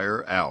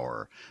entire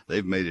hour.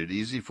 They've made it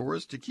easy for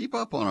us to keep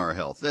up on our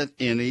health at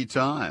any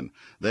time.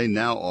 They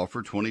now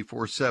offer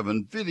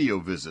 24/7 video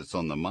visits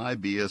on the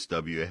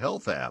MyBSW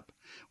Health app.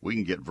 We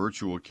can get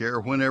virtual care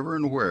whenever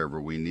and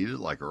wherever we need it,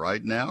 like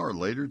right now or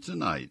later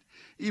tonight,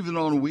 even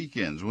on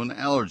weekends when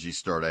allergies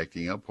start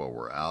acting up while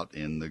we're out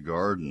in the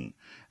garden.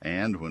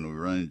 And when we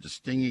run into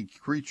stinging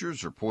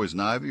creatures or poison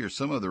ivy or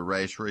some other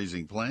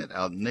rash-raising plant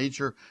out in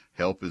nature,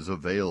 help is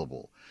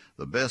available.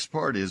 The best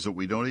part is that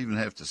we don't even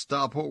have to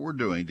stop what we're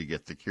doing to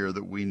get the care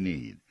that we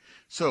need.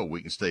 So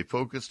we can stay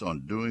focused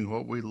on doing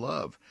what we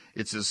love.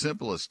 It's as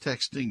simple as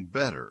texting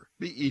BETTER,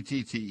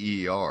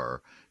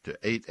 BETTER, to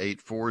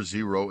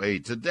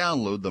 88408 to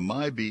download the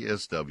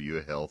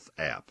MyBSW Health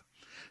app.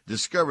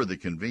 Discover the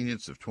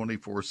convenience of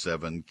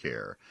 24/7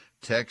 care.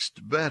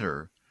 Text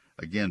BETTER,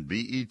 again,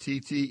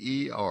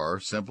 BETTER,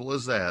 simple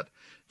as that,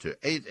 to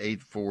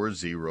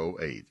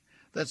 88408.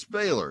 That's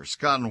Baylor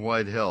Scott and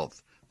White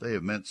Health. They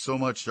have meant so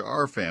much to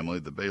our family,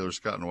 the Baylor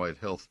Scott and White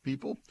Health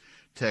people.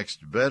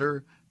 Text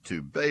BETTER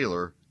to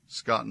Baylor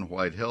Scott and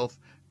White Health,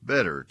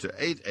 BETTER to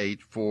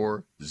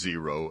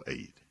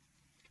 88408.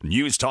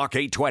 News Talk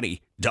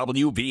 820,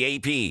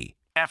 WBAP,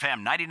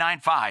 FM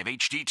 99.5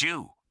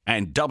 HD2,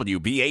 and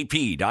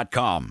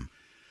WBAP.com.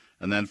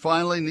 And then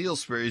finally, Neil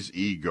Sperry's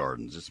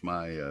eGardens. It's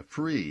my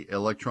free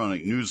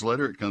electronic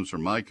newsletter. It comes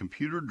from my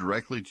computer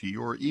directly to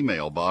your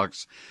email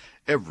box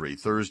every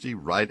Thursday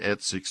right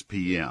at 6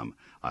 p.m.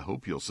 I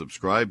hope you'll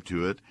subscribe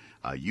to it.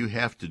 You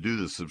have to do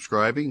the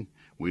subscribing.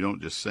 We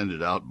don't just send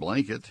it out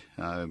blanket.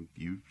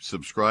 You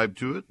subscribe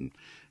to it,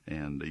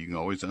 and you can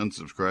always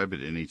unsubscribe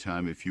at any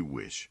time if you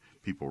wish.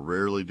 People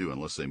rarely do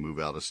unless they move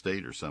out of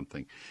state or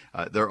something.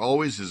 There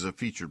always is a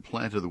featured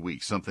plant of the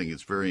week, something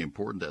that's very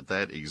important at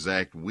that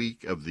exact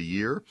week of the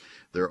year.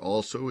 There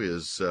also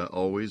is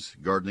always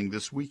Gardening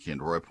This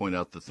Weekend, where I point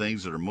out the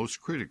things that are most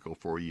critical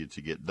for you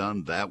to get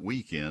done that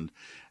weekend,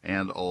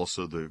 and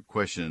also the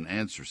question and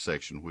answer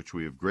section, which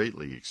we have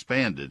greatly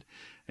expanded.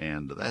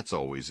 And that's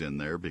always in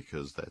there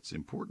because that's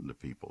important to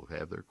people,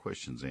 have their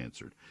questions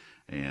answered.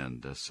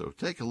 And so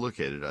take a look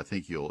at it. I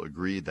think you'll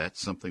agree that's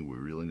something we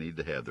really need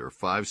to have. There are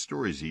 5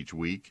 stories each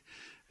week,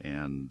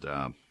 and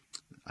I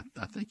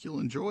think you'll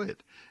enjoy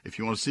it. If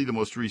you want to see the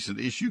most recent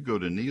issue, go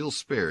to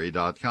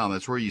neilsperry.com.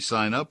 That's where you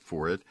sign up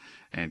for it,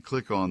 and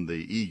click on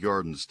the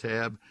eGardens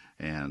tab,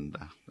 and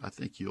I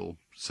think you'll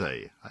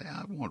say,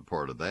 I want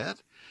part of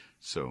that.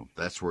 So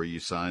that's where you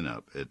sign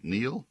up, at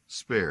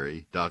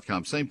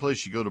neilsperry.com. Same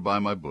place you go to buy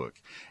my book,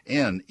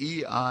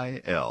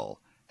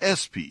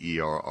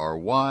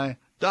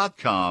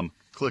 neilsperry.com.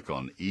 Click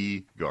on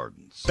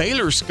eGardens.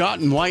 Baylor Scott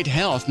and White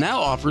Health now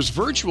offers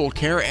virtual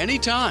care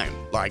anytime,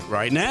 like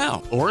right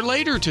now or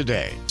later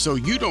today, so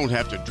you don't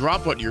have to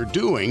drop what you're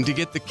doing to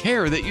get the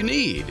care that you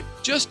need.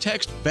 Just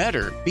text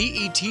BETTER,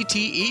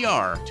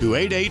 BETTER, to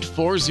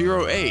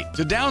 88408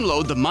 to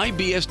download the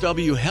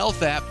MyBSW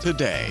Health app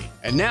today.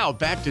 And now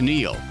back to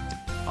Neil.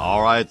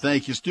 All right,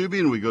 thank you, Stubby,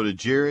 and we go to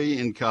Jerry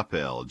in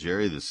Coppell.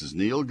 Jerry, this is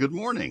Neil. Good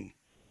morning.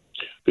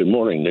 Good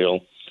morning, Neil.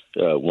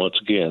 Once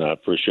again, I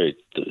appreciate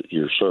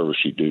your service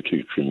you do to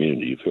your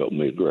community. You've helped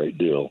me a great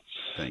deal.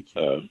 Thank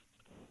you.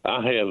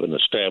 I have an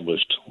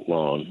established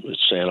lawn at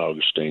St.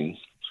 Augustine.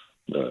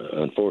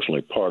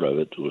 Unfortunately, part of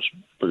it was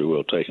pretty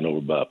well taken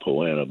over by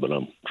Poana, but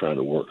I'm trying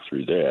to work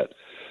through that.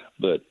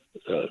 But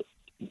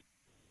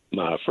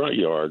my front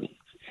yard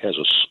has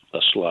a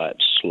slight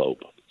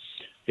slope,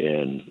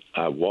 and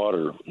I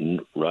water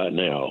right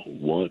now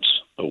once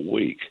a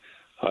week.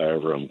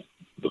 However,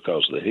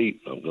 because of the heat,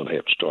 I'm going to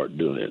have to start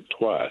doing it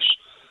twice.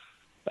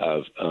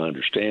 I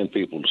understand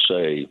people to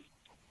say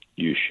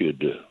you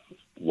should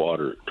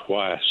water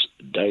twice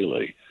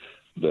daily,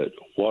 but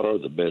what are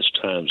the best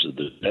times of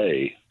the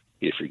day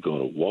if you're going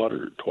to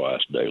water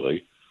twice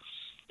daily?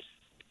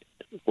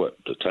 What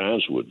the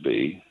times would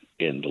be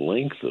and the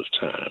length of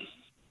time.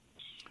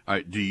 All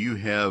right. Do you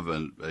have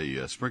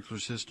a sprinkler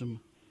system?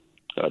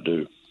 I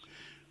do.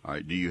 All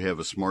right. Do you have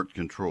a smart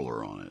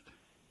controller on it?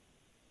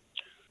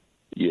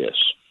 Yes.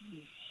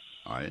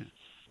 All right.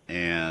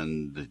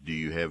 And do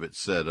you have it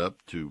set up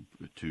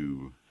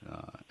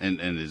and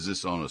is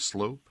this on a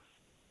slope?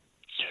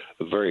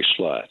 Very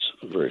slight.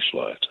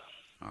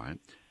 All right.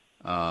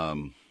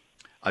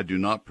 I do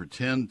not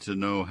pretend to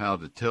know how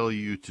to tell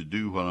you to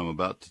do what I'm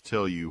about to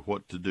tell you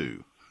what to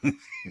do.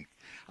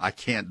 I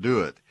can't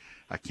do it.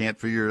 I can't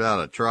figure it out.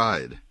 I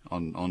tried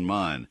on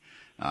mine.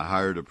 I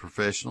hired a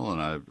professional,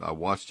 and I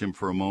watched him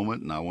for a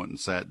moment, and I went and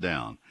sat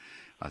down.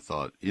 I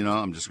thought,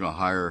 I'm just going to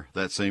hire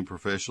that same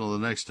professional the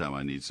next time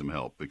I need some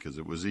help because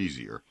it was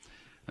easier.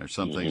 There's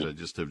some things I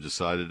just have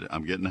decided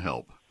I'm getting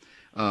help.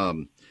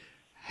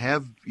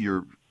 Have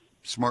your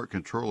smart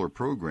controller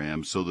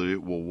programmed so that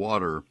it will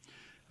water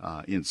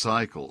in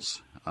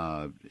cycles.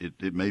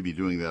 It may be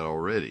doing that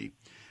already,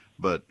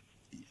 but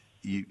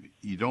you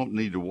don't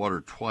need to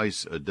water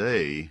twice a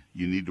day.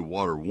 You need to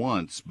water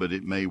once, but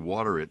it may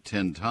water it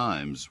 10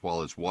 times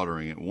while it's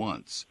watering it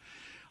once.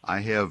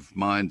 I have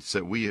mine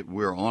set.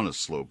 We're on a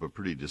slope, a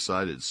pretty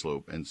decided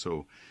slope, and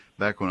so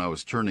back when I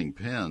was turning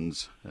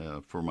pens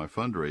for my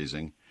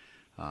fundraising,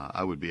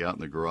 I would be out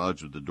in the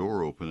garage with the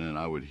door open, and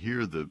I would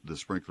hear the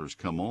sprinklers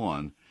come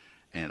on,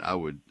 and I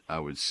would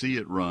see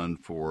it run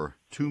for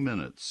 2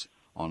 minutes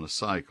on a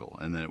cycle,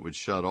 and then it would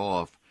shut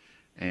off,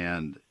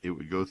 and it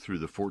would go through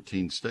the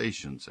 14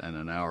 stations, and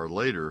an hour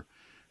later,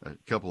 a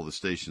couple of the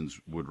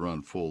stations would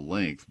run full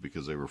length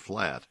because they were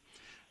flat.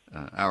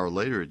 An hour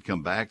later, it'd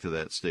come back to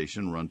that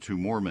station, run 2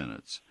 more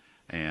minutes,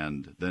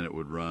 and then it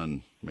would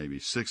run maybe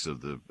 6 of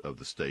the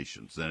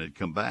stations. Then it'd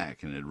come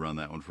back, and it'd run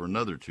that one for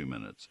another 2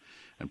 minutes,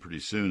 and pretty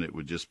soon it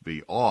would just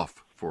be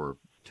off for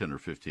 10 or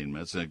 15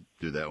 minutes, and I'd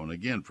do that one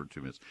again for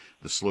 2 minutes.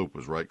 The slope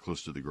was right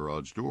close to the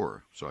garage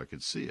door, so I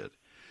could see it,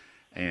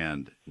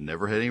 and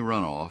never had any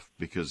runoff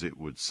because it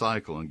would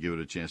cycle and give it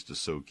a chance to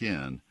soak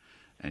in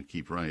and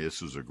keep running.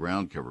 This was a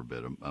ground cover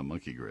bed, a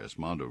monkey grass,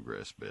 mondo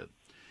grass bed,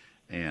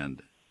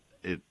 and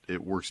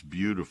it works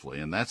beautifully,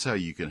 and that's how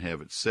you can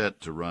have it set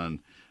to run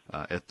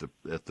at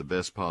the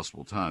best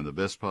possible time. The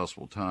best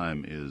possible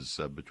time is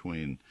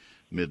between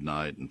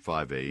midnight and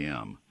 5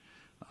 a.m.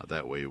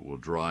 That way it will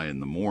dry in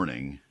the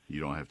morning. You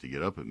don't have to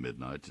get up at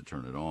midnight to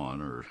turn it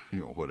on or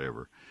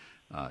whatever.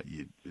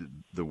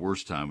 The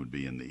worst time would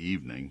be in the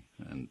evening,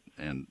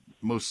 and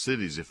most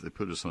cities, if they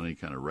put us on any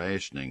kind of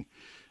rationing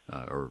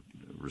or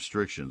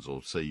restrictions,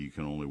 will say you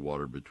can only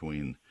water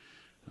between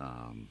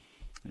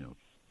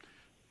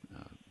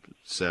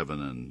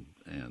 7 and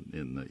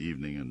in the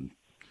evening and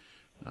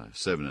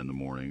 7 in the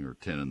morning or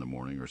 10 in the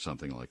morning or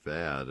something like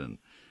that,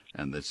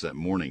 and it's that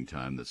morning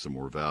time that's the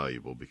more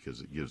valuable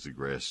because it gives the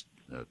grass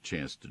a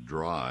chance to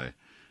dry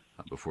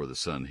before the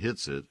sun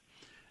hits it,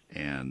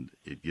 and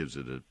it gives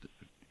it a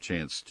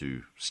chance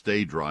to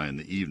stay dry in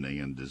the evening,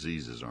 and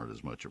diseases aren't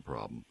as much a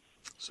problem.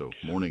 So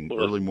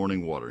early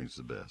morning watering is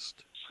the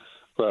best.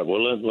 Right.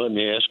 Well, let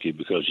me ask you,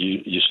 because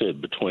you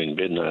said between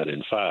midnight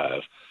and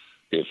 5.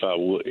 If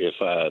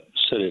I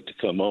set it to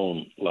come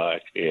on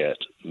like at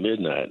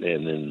midnight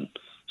and then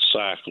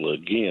cycle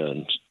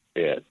again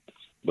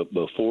but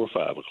before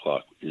 5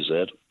 o'clock, is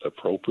that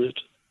appropriate?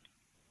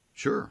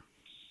 Sure.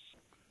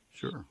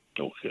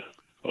 Okay.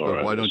 All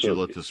right. Why don't you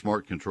let the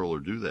smart controller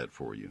do that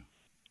for you?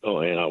 Oh,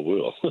 and I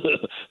will.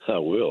 I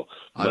will.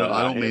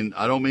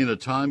 I don't mean a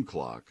time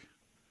clock.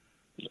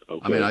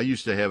 Okay. I mean, I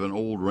used to have an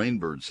old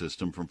Rainbird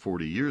system from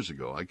 40 years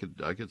ago. I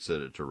could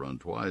set it to run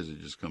twice. It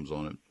just comes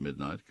on at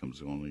midnight,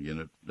 comes on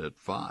again at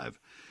 5,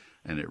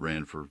 and it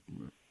ran for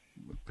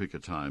pick a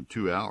time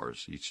 2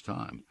 hours each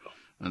time.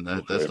 And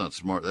that's not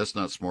smart. That's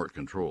not smart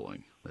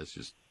controlling. That's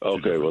just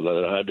okay. Well,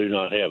 then I do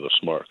not have a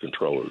smart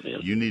controller then.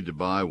 You need to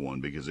buy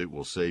one because it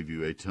will save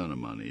you a ton of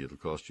money. It'll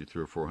cost you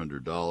 $300 or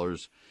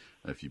 $400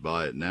 if you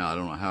buy it now. I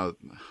don't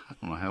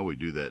know how we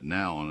do that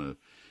now.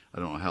 I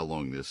don't know how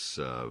long this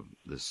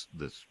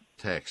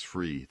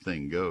tax-free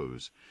thing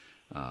goes.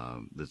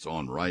 That's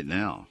on right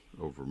now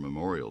over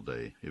Memorial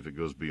Day. If it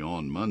goes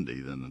beyond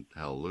Monday, then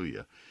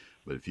hallelujah.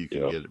 But if you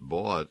can get it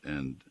bought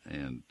and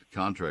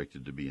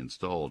contracted to be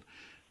installed.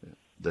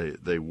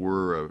 They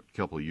were a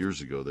couple of years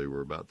ago. They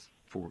were about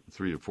 $300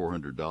 to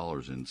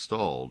 $400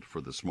 installed for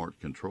the smart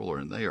controller,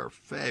 and they are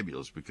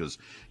fabulous because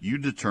you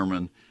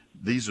determine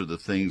these are the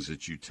things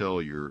that you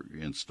tell your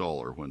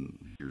installer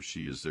when he or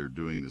she is there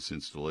doing this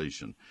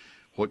installation.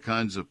 What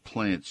kinds of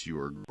plants you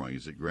are growing?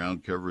 Is it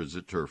ground cover? Is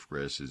it turf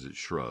grass? Is it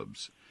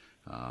shrubs?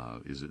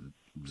 Is it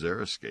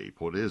xeriscape?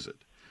 What is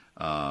it?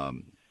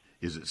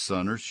 Is it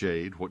sun or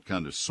shade? What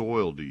kind of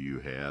soil do you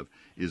have?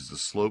 Is the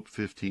slope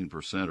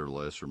 15% or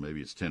less, or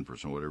maybe it's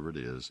 10%, whatever it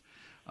is?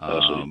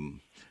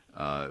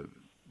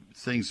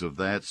 Things of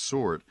that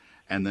sort.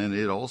 And then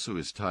it also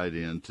is tied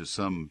into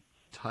some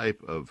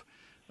type of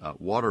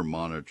water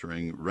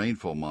monitoring,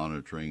 rainfall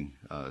monitoring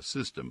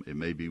system. It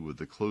may be with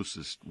the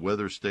closest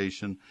weather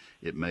station.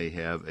 It may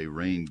have a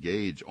rain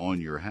gauge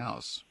on your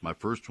house. My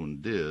first one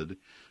did.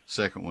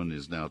 Second one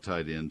is now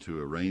tied into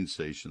a rain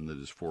station that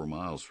is 4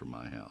 miles from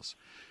my house.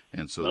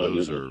 And so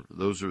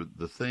those are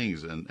the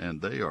things,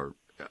 and they are.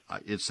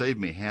 It saved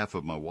me half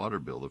of my water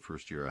bill the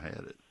first year I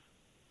had it.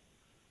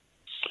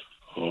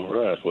 All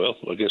right. Well,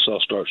 I guess I'll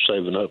start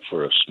saving up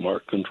for a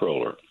smart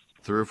controller.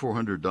 $300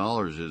 or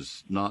 $400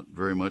 is not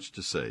very much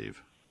to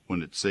save.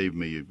 When it saved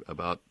me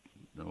about,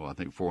 I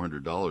think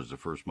 $400 the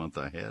first month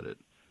I had it.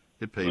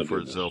 It paid for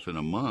itself in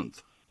a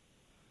month.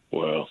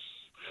 Well,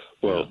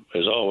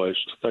 as always,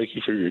 thank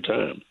you for your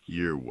time.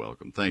 You're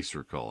welcome. Thanks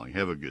for calling.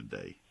 Have a good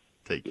day.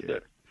 Take care. Good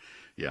day.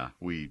 Yeah,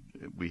 we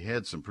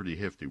had some pretty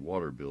hefty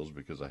water bills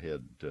because I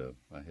had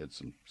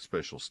some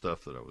special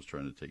stuff that I was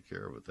trying to take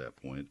care of at that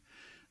point.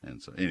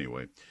 And so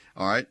anyway,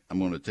 all right, I'm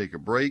going to take a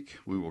break.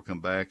 We will come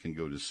back and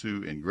go to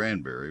Sue in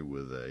Granbury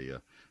with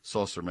a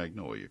saucer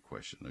magnolia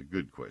question, a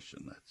good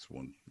question. That's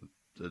one,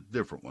 a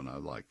different one. I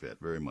like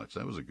that very much.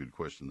 That was a good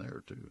question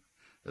there too,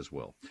 as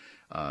well.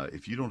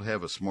 If you don't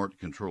have a smart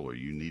controller,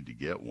 you need to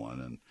get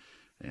one,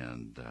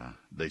 and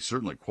they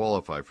certainly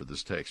qualify for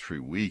this tax-free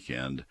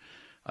weekend.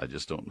 I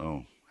just don't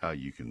know how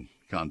you can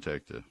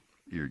contact the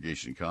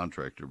irrigation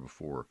contractor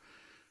before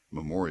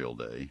Memorial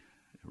Day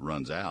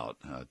runs out.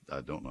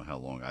 I don't know how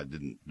long. I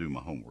didn't do my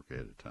homework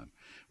ahead of time.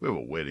 We have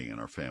a wedding in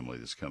our family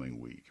this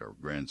coming week. Our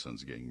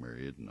grandson's getting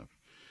married, and I've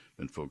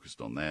been focused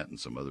on that and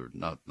some other,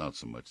 not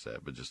so much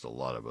that, but just a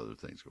lot of other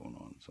things going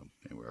on. So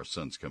anyway, our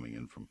son's coming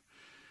in from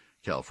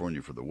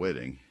California for the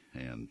wedding,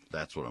 and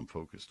that's what I'm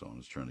focused on,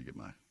 is trying to get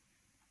my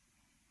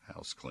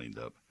house cleaned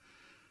up.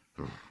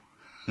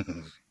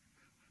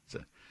 It's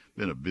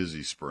been a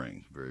busy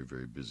spring, very,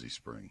 very busy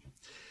spring.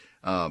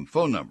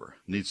 Phone number,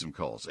 need some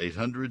calls,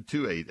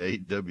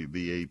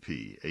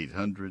 800-288-WBAP,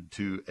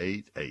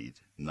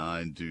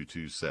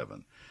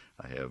 800-288-9227.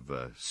 I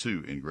have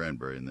Sue in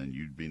Granbury, and then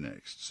you'd be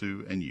next.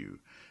 Sue and you,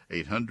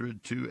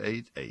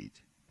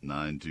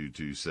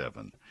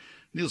 800-288-9227.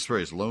 Neil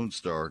Sperry's Lone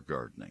Star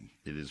Gardening.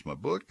 It is my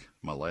book,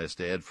 my last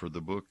ad for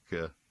the book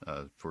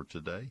for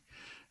today,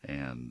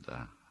 and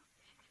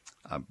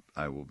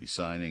I will be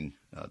signing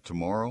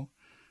tomorrow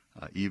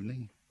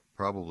evening,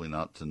 probably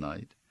not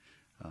tonight.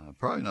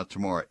 Probably not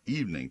tomorrow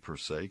evening per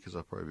se, because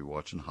I'll probably be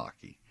watching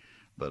hockey,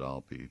 but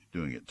I'll be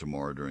doing it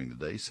tomorrow during the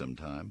day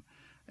sometime,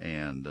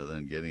 and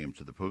then getting them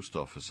to the post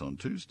office on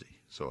Tuesday.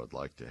 So I'd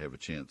like to have a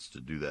chance to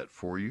do that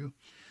for you.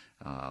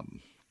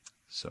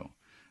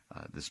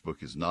 This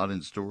book is not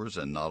in stores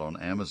and not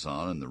on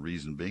Amazon, and the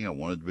reason being I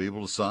wanted to be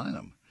able to sign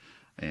them.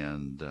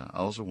 And I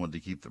also wanted to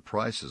keep the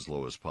price as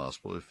low as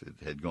possible. If it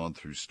had gone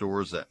through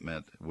stores, that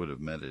would have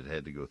meant it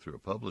had to go through a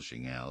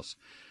publishing house,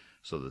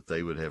 so that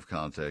they would have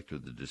contact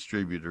with the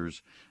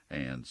distributors,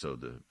 and so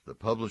the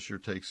publisher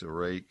takes a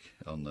rake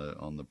on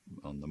the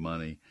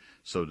money.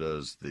 So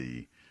does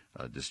the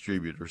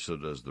distributor. So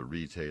does the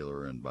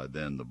retailer. And by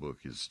then the book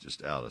is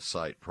just out of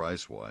sight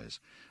price wise.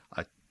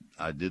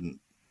 I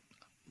didn't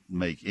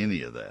make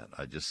any of that.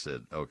 I just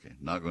said, okay,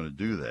 not going to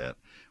do that.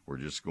 We're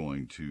just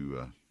going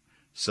to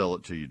sell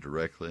it to you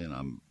directly, and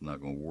I'm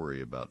not going to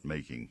worry about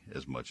making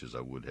as much as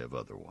I would have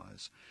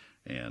otherwise.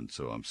 And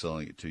so I'm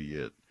selling it to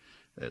you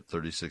at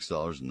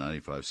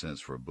 $36.95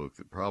 for a book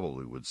that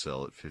probably would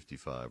sell at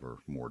 $55 or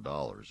more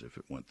if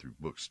it went through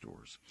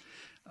bookstores.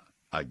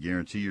 I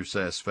guarantee your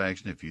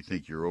satisfaction. If you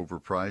think you're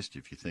overpriced,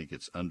 if you think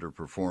it's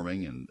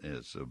underperforming, and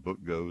as a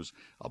book goes,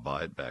 I'll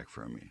buy it back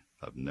from you.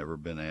 I've never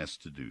been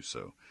asked to do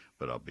so,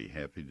 but I'll be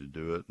happy to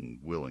do it and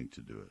willing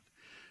to do it.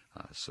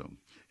 So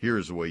here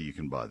is the way you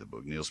can buy the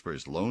book. Neil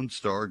Sperry's Lone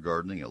Star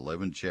Gardening,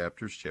 11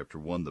 chapters. Chapter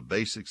 1, the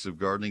basics of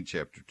gardening.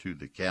 Chapter 2,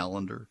 the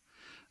calendar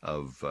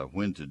of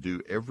when to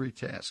do every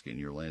task in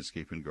your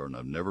landscape and garden.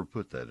 I've never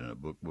put that in a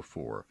book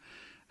before.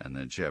 And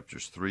then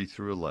chapters 3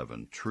 through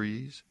 11,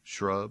 trees,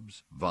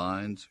 shrubs,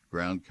 vines,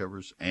 ground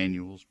covers,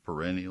 annuals,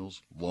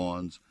 perennials,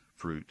 lawns,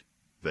 fruit,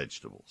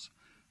 vegetables.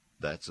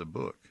 That's a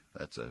book.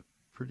 That's a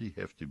pretty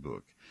hefty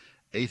book.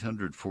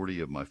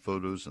 840 of my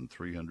photos and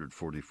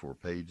 344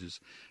 pages,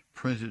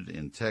 printed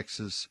in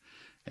Texas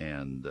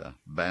and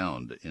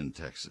bound in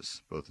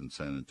Texas, both in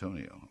San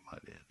Antonio, I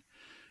might add.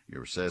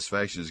 Your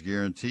satisfaction is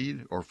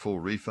guaranteed, or full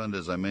refund,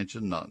 as I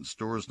mentioned, not in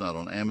stores, not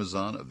on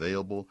Amazon,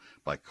 available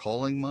by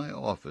calling my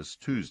office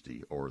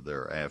Tuesday or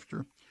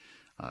thereafter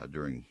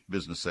during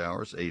business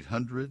hours,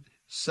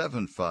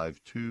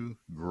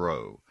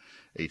 800-752-GROW,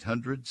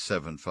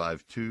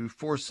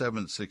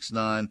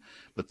 800-752-4769.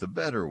 But the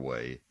better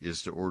way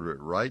is to order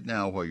it right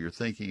now while you're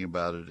thinking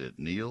about it at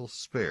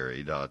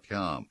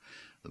neilsperry.com.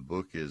 The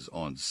book is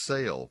on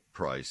sale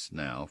price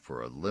now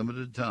for a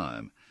limited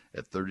time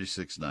at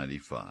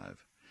 $36.95.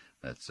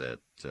 That's at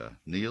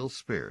Neil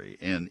Sperry,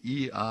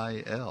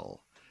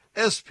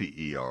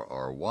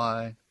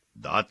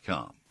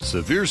 NeilSperry.com.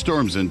 Severe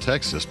storms in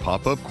Texas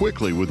pop up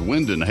quickly with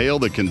wind and hail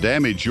that can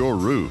damage your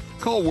roof.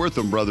 Call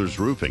Wortham Brothers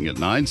Roofing at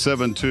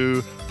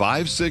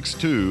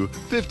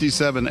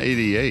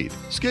 972-562-5788.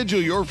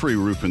 Schedule your free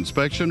roof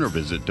inspection or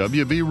visit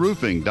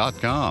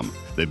WBRoofing.com.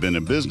 They've been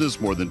in business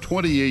more than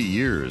 28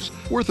 years.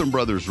 Wortham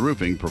Brothers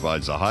Roofing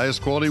provides the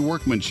highest quality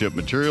workmanship,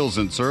 materials,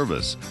 and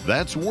service.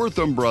 That's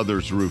Wortham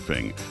Brothers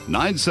Roofing,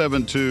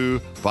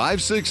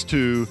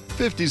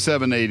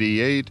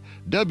 972-562-5788,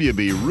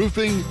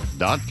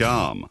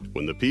 WBRoofing.com.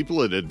 When the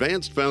people at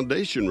Advanced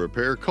Foundation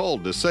Repair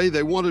called to say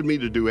they wanted me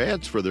to do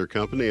ads for their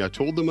company, I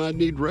told them I'd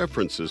need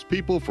references,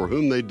 people for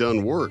whom they'd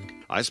done work.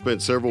 I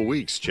spent several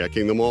weeks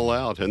checking them all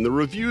out, and the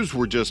reviews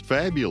were just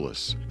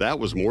fabulous. That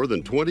was more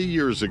than 20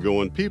 years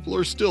ago, and people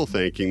are still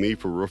thanking me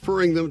for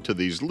referring them to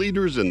these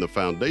leaders in the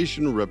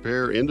foundation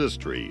repair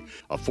industry.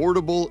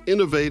 Affordable,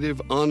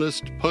 innovative,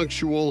 honest,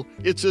 punctual.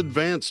 It's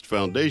Advanced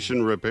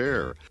Foundation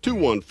Repair.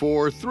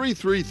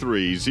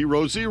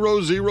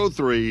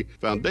 214-333-0003,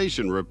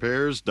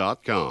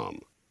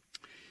 foundationrepairs.com.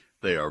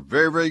 They are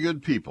very, very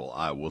good people,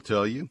 I will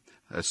tell you.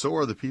 So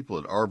are the people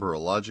at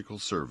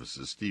Arborilogical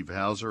Services. Steve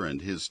Hauser and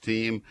his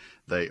team,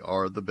 they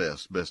are the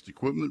best. Best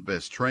equipment,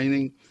 best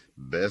training,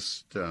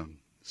 best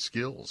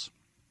skills.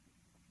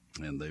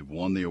 And they've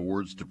won the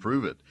awards to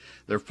prove it.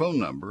 Their phone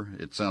number,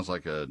 it sounds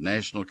like a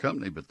national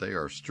company, but they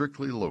are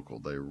strictly local.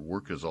 Their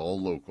work is all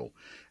local.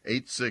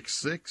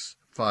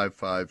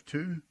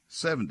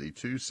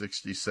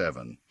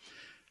 866-552-7267.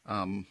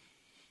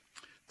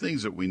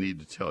 Things that we need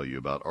to tell you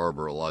about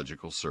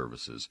Arborilogical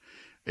Services.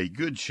 A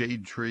good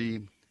shade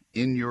tree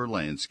in your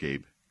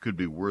landscape could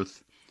be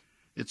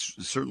it's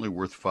certainly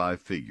worth 5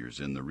 figures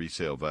in the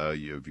resale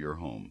value of your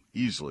home,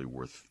 easily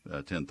worth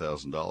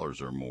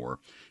 $10,000 or more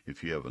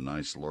if you have a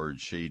nice large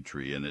shade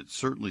tree, and it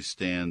certainly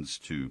stands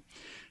to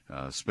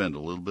spend a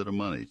little bit of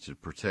money to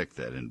protect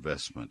that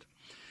investment.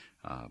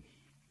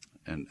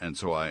 And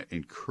so I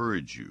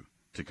encourage you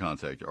to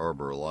contact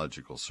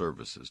Arborilogical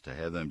Services to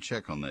have them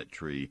check on that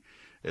tree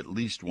at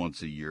least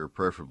once a year,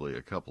 preferably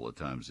a couple of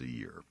times a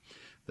year.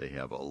 They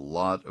have a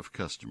lot of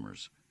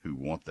customers who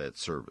want that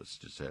service.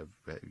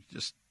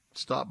 Just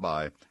stop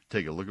by,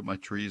 take a look at my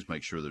trees,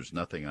 make sure there's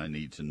nothing I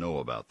need to know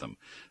about them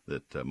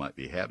that might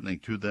be happening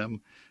to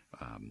them,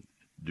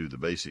 do the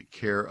basic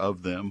care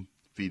of them,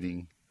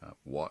 feeding,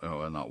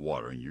 not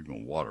watering, you're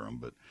going to water them,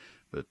 but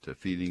But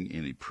feeding,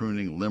 any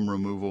pruning, limb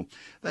removal,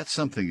 that's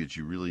something that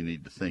you really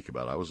need to think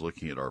about. I was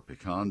looking at our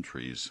pecan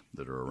trees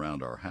that are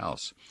around our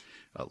house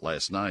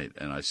last night,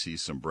 and I see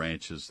some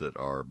branches that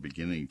are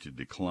beginning to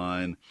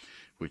decline,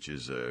 which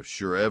is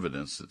sure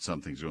evidence that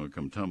something's going to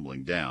come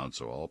tumbling down.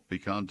 So I'll be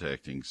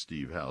contacting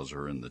Steve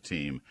Hauser and the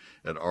team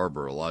at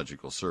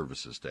Arborological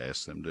Services to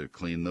ask them to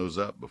clean those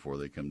up before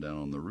they come down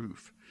on the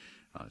roof.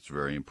 It's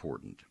very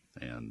important.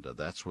 And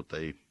that's what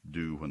they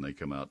do when they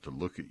come out to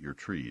look at your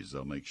trees.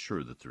 They'll make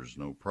sure that there's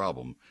no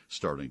problem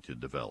starting to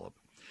develop.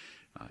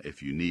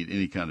 If you need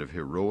any kind of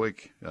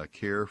heroic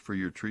care for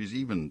your trees,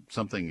 even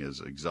something as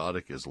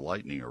exotic as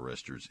lightning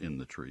arresters in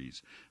the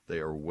trees, they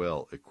are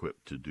well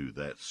equipped to do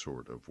that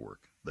sort of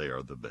work. They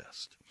are the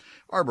best.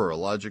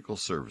 Arborological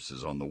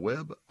Services on the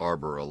web,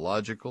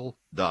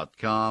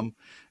 arborological.com,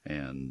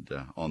 and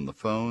on the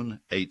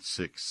phone,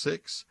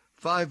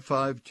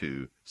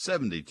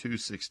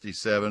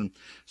 866-552-7267,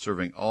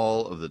 serving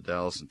all of the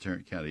Dallas and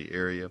Tarrant County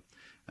area.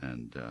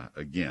 And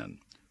again,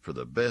 for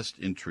the best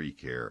in tree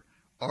care,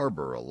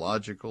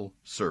 Arborological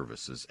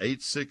Services,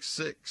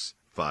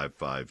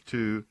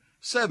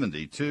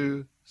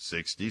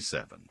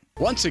 866-552-7267.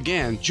 Once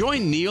again,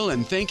 join Neil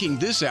in thanking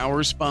this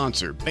hour's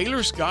sponsor,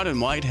 Baylor Scott &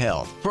 White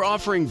Health, for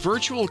offering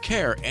virtual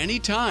care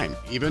anytime,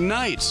 even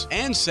nights,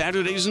 and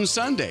Saturdays and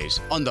Sundays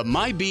on the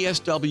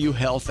MyBSW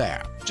Health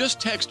app. Just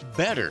text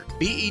BETTER,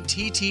 BETTER,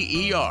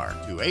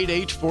 to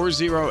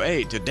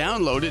 88408 to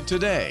download it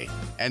today.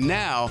 And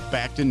now,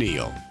 back to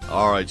Neil.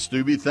 All right,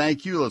 Stubby,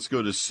 thank you. Let's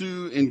go to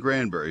Sue in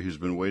Granbury, who's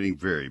been waiting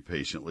very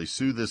patiently.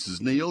 Sue, this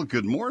is Neil.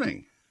 Good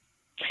morning.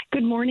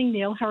 Good morning,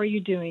 Neil. How are you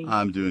doing?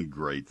 I'm doing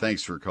great.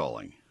 Thanks for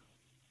calling.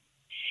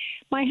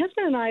 My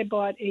husband and I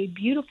bought a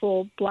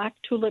beautiful black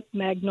tulip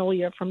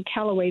magnolia from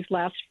Callaway's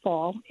last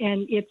fall,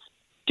 and it's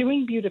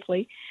doing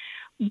beautifully.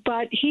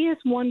 But he is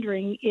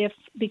wondering if,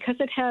 because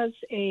it has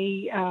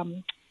a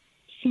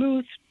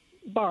smooth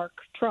bark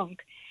trunk,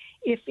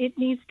 if it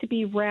needs to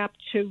be wrapped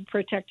to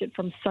protect it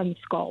from sun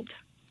scald.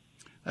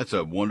 That's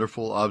a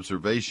wonderful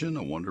observation,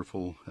 a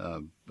wonderful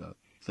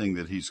thing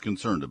that he's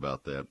concerned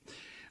about that.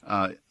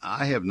 I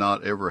have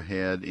not ever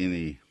had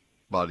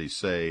anybody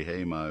say,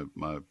 hey, my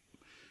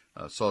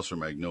saucer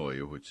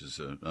magnolia, which is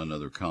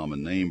another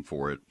common name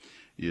for it,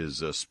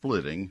 is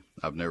splitting.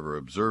 I've never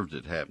observed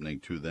it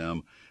happening to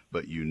them,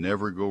 but you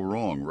never go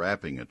wrong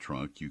wrapping a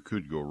trunk. You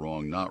could go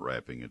wrong not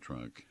wrapping a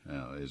trunk,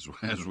 as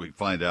we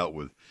find out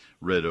with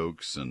red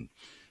oaks and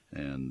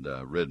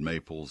red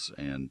maples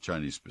and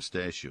Chinese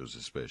pistachios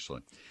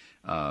especially.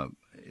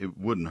 It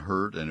wouldn't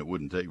hurt, and it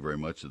wouldn't take very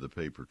much of the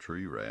paper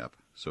tree wrap.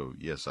 So,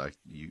 yes,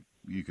 you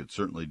could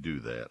certainly do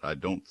that. I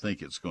don't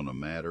think it's going to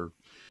matter.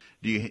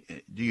 Do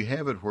you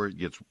have it where it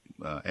gets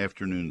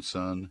afternoon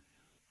sun?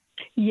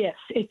 Yes,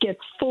 it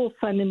gets full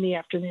sun in the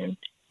afternoon.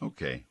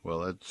 Okay, well,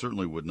 that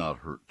certainly would not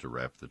hurt to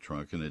wrap the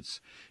trunk. And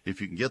if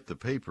you can get the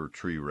paper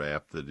tree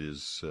wrap that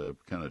is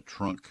kind of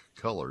trunk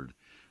colored,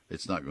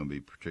 it's not going to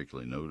be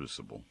particularly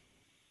noticeable.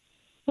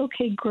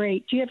 Okay,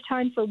 great. Do you have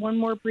time for one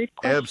more brief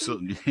question?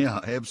 Absolutely, yeah,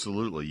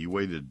 absolutely. You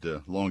waited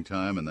a long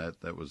time, and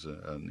that was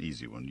an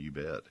easy one. You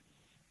bet.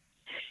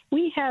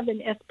 We have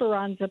an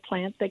Esperanza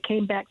plant that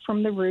came back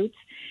from the roots,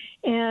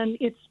 and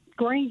it's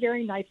growing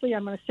very nicely.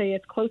 I'm going to say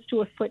it's close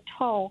to a foot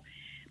tall,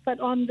 but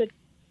on the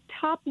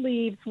top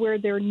leaves where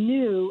they're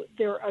new,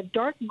 they're a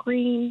dark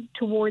green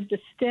toward the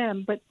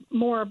stem, but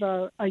more of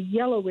a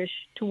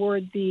yellowish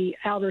toward the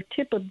outer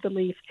tip of the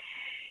leaf.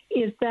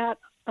 Is that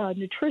a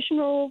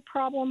nutritional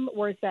problem,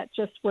 or is that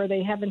just where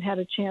they haven't had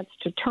a chance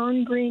to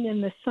turn green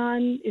in the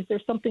sun? Is there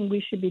something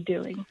we should be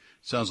doing?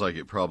 Sounds like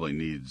it probably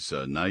needs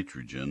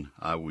nitrogen.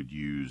 I would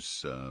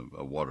use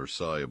a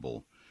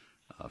water-soluble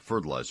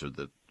fertilizer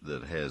that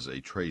has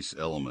a trace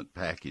element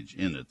package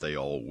in it. They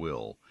all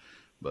will,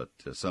 but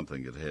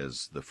something that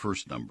has the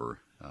first number,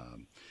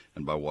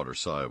 and by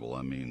water-soluble,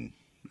 I mean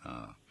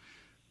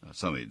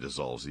something that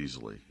dissolves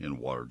easily in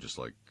water, just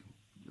like,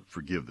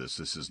 forgive this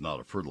is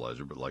not a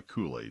fertilizer, but like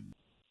Kool-Aid.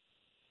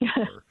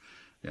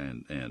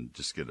 and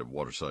just get a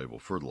water-soluble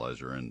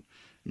fertilizer and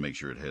make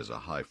sure it has a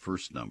high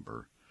first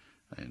number,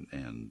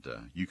 and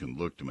you can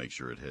look to make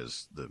sure it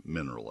has the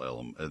mineral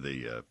element,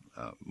 the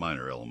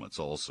minor elements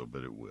also,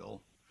 but it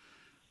will.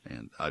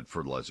 And I'd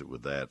fertilize it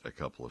with that a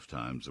couple of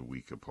times a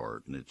week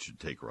apart, and it should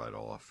take right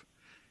off.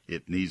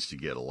 It needs to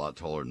get a lot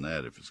taller than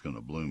that if it's going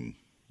to bloom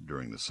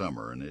during the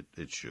summer, and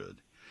it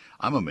should.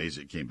 I'm amazed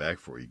it came back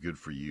for you. Good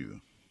for you.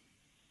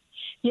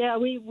 Yeah,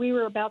 we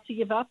were about to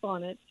give up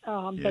on it,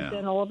 but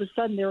then all of a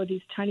sudden there were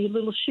these tiny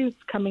little shoots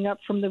coming up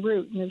from the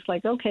root, and it's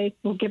like, okay,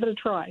 we'll give it a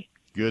try.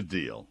 Good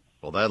deal.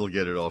 Well, that'll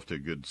get it off to a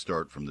good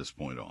start from this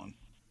point on.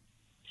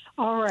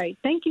 All right.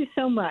 Thank you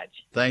so much.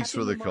 Thanks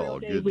Happy for the Memorial call.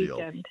 Day Good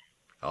weekend. deal.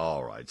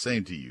 All right.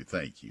 Same to you.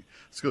 Thank you.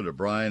 Let's go to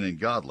Brian and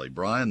Godley.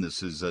 Brian,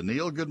 this is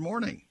Neil. Good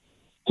morning.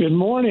 Good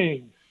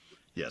morning.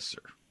 Yes, sir.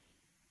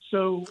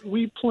 So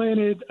we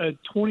planted a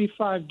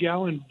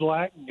 25-gallon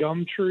black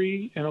gum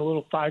tree and a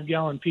little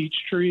 5-gallon peach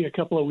tree a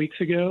couple of weeks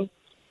ago.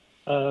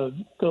 The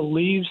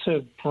leaves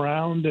have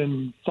browned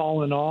and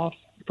fallen off.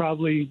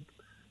 Probably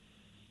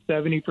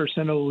 70%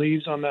 of the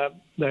leaves on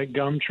that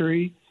gum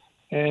tree,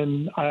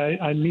 and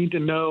I need to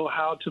know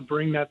how to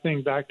bring that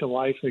thing back to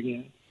life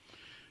again.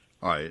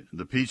 All right.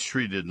 The peach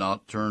tree did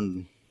not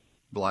turn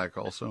black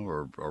also,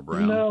 or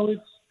brown? No,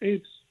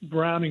 it's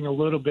browning a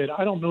little bit.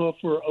 I don't know if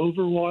we're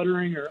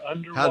overwatering or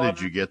underwatering. How did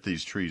you get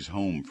these trees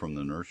home from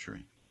the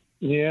nursery?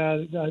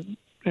 Yeah,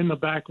 in the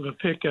back of a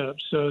pickup,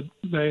 so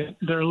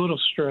they're a little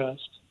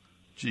stressed.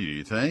 Gee, do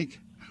you think?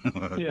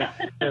 Yeah.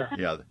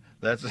 Yeah,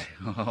 that's.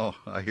 Oh,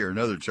 I hear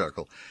another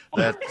chuckle.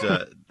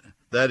 That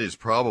is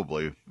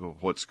probably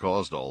what's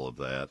caused all of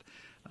that.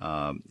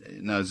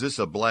 Now, is this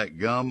a black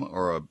gum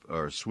or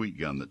a sweet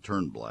gum that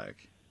turned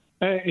black?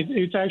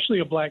 It's actually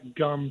a black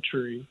gum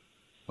tree.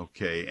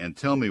 Okay, and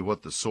tell me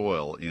what the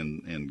soil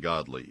in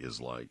Godley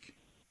is like.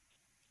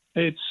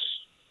 It's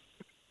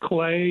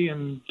clay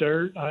and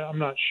dirt. I'm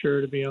not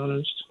sure, to be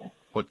honest.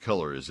 What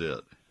color is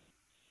it?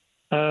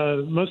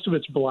 Most of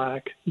it's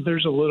black.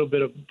 There's a little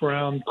bit of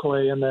brown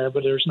clay in there,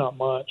 but there's not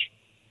much.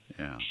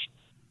 Yeah.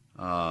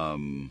 All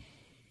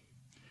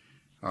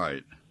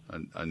right.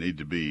 I need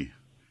to be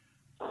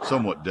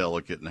somewhat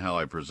delicate in how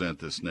I present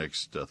this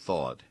next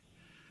thought.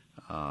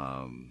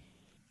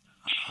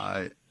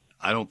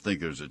 I don't think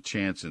there's a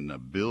chance in a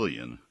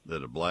billion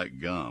that a black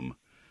gum,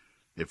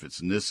 if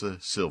it's Nyssa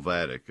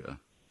sylvatica,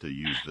 to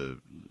use the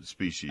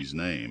species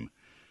name,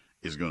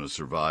 is going to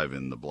survive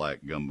in the black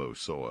gumbo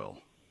soil.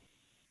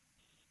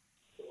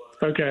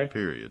 Okay.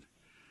 Period.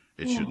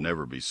 It should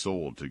never be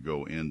sold to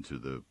go into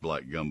the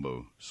black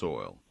gumbo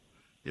soil,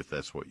 if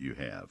that's what you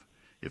have.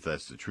 If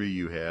that's the tree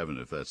you have, and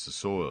if that's the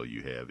soil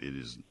you have,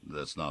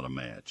 that's not a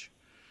match.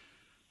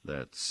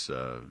 That's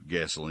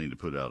gasoline to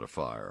put out a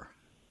fire.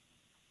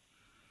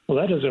 Well,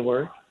 that doesn't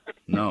work.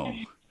 No.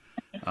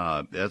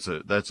 That's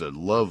a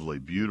lovely,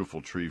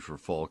 beautiful tree for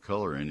fall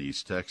color in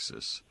East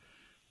Texas,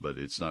 but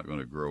it's not going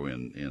to grow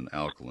in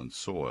alkaline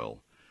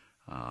soil.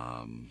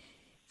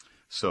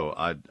 So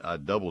I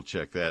double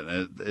check that,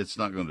 and it's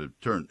not going to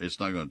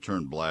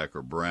turn black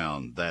or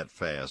brown that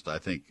fast. I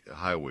think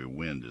highway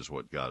wind is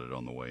what got it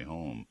on the way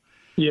home.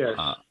 Yes.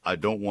 I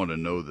don't want to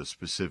know the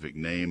specific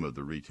name of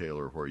the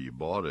retailer where you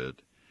bought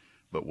it,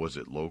 but was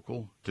it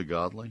local to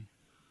Godley?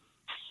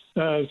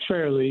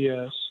 Fairly,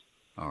 yes.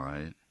 All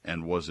right.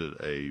 And was it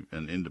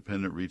an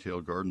independent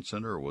retail garden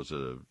center, or was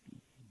it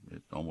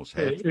it almost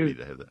had to be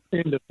to have that?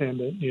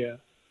 Independent, yeah.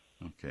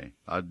 Okay.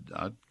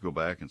 I'd go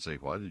back and say,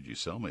 why did you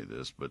sell me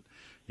this? But,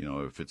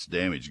 if it's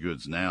damaged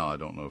goods now, I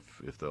don't know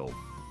if they'll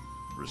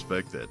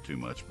respect that too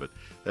much. But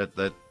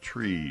that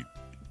tree,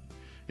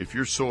 if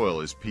your soil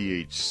is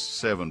pH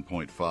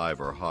 7.5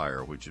 or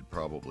higher, which it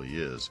probably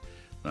is,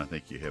 then I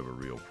think you have a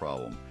real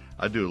problem.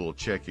 I do a little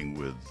checking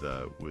with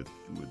the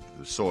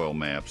soil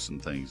maps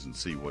and things and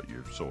see what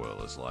your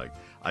soil is like.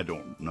 I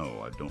don't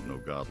know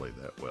Godley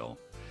that well.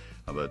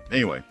 But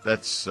anyway,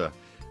 that's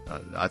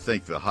I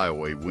think the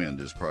highway wind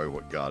is probably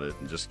what got it,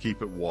 and just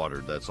keep it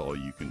watered. That's all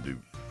you can do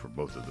for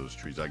both of those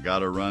trees. I got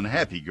to run.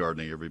 Happy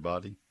gardening,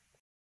 everybody.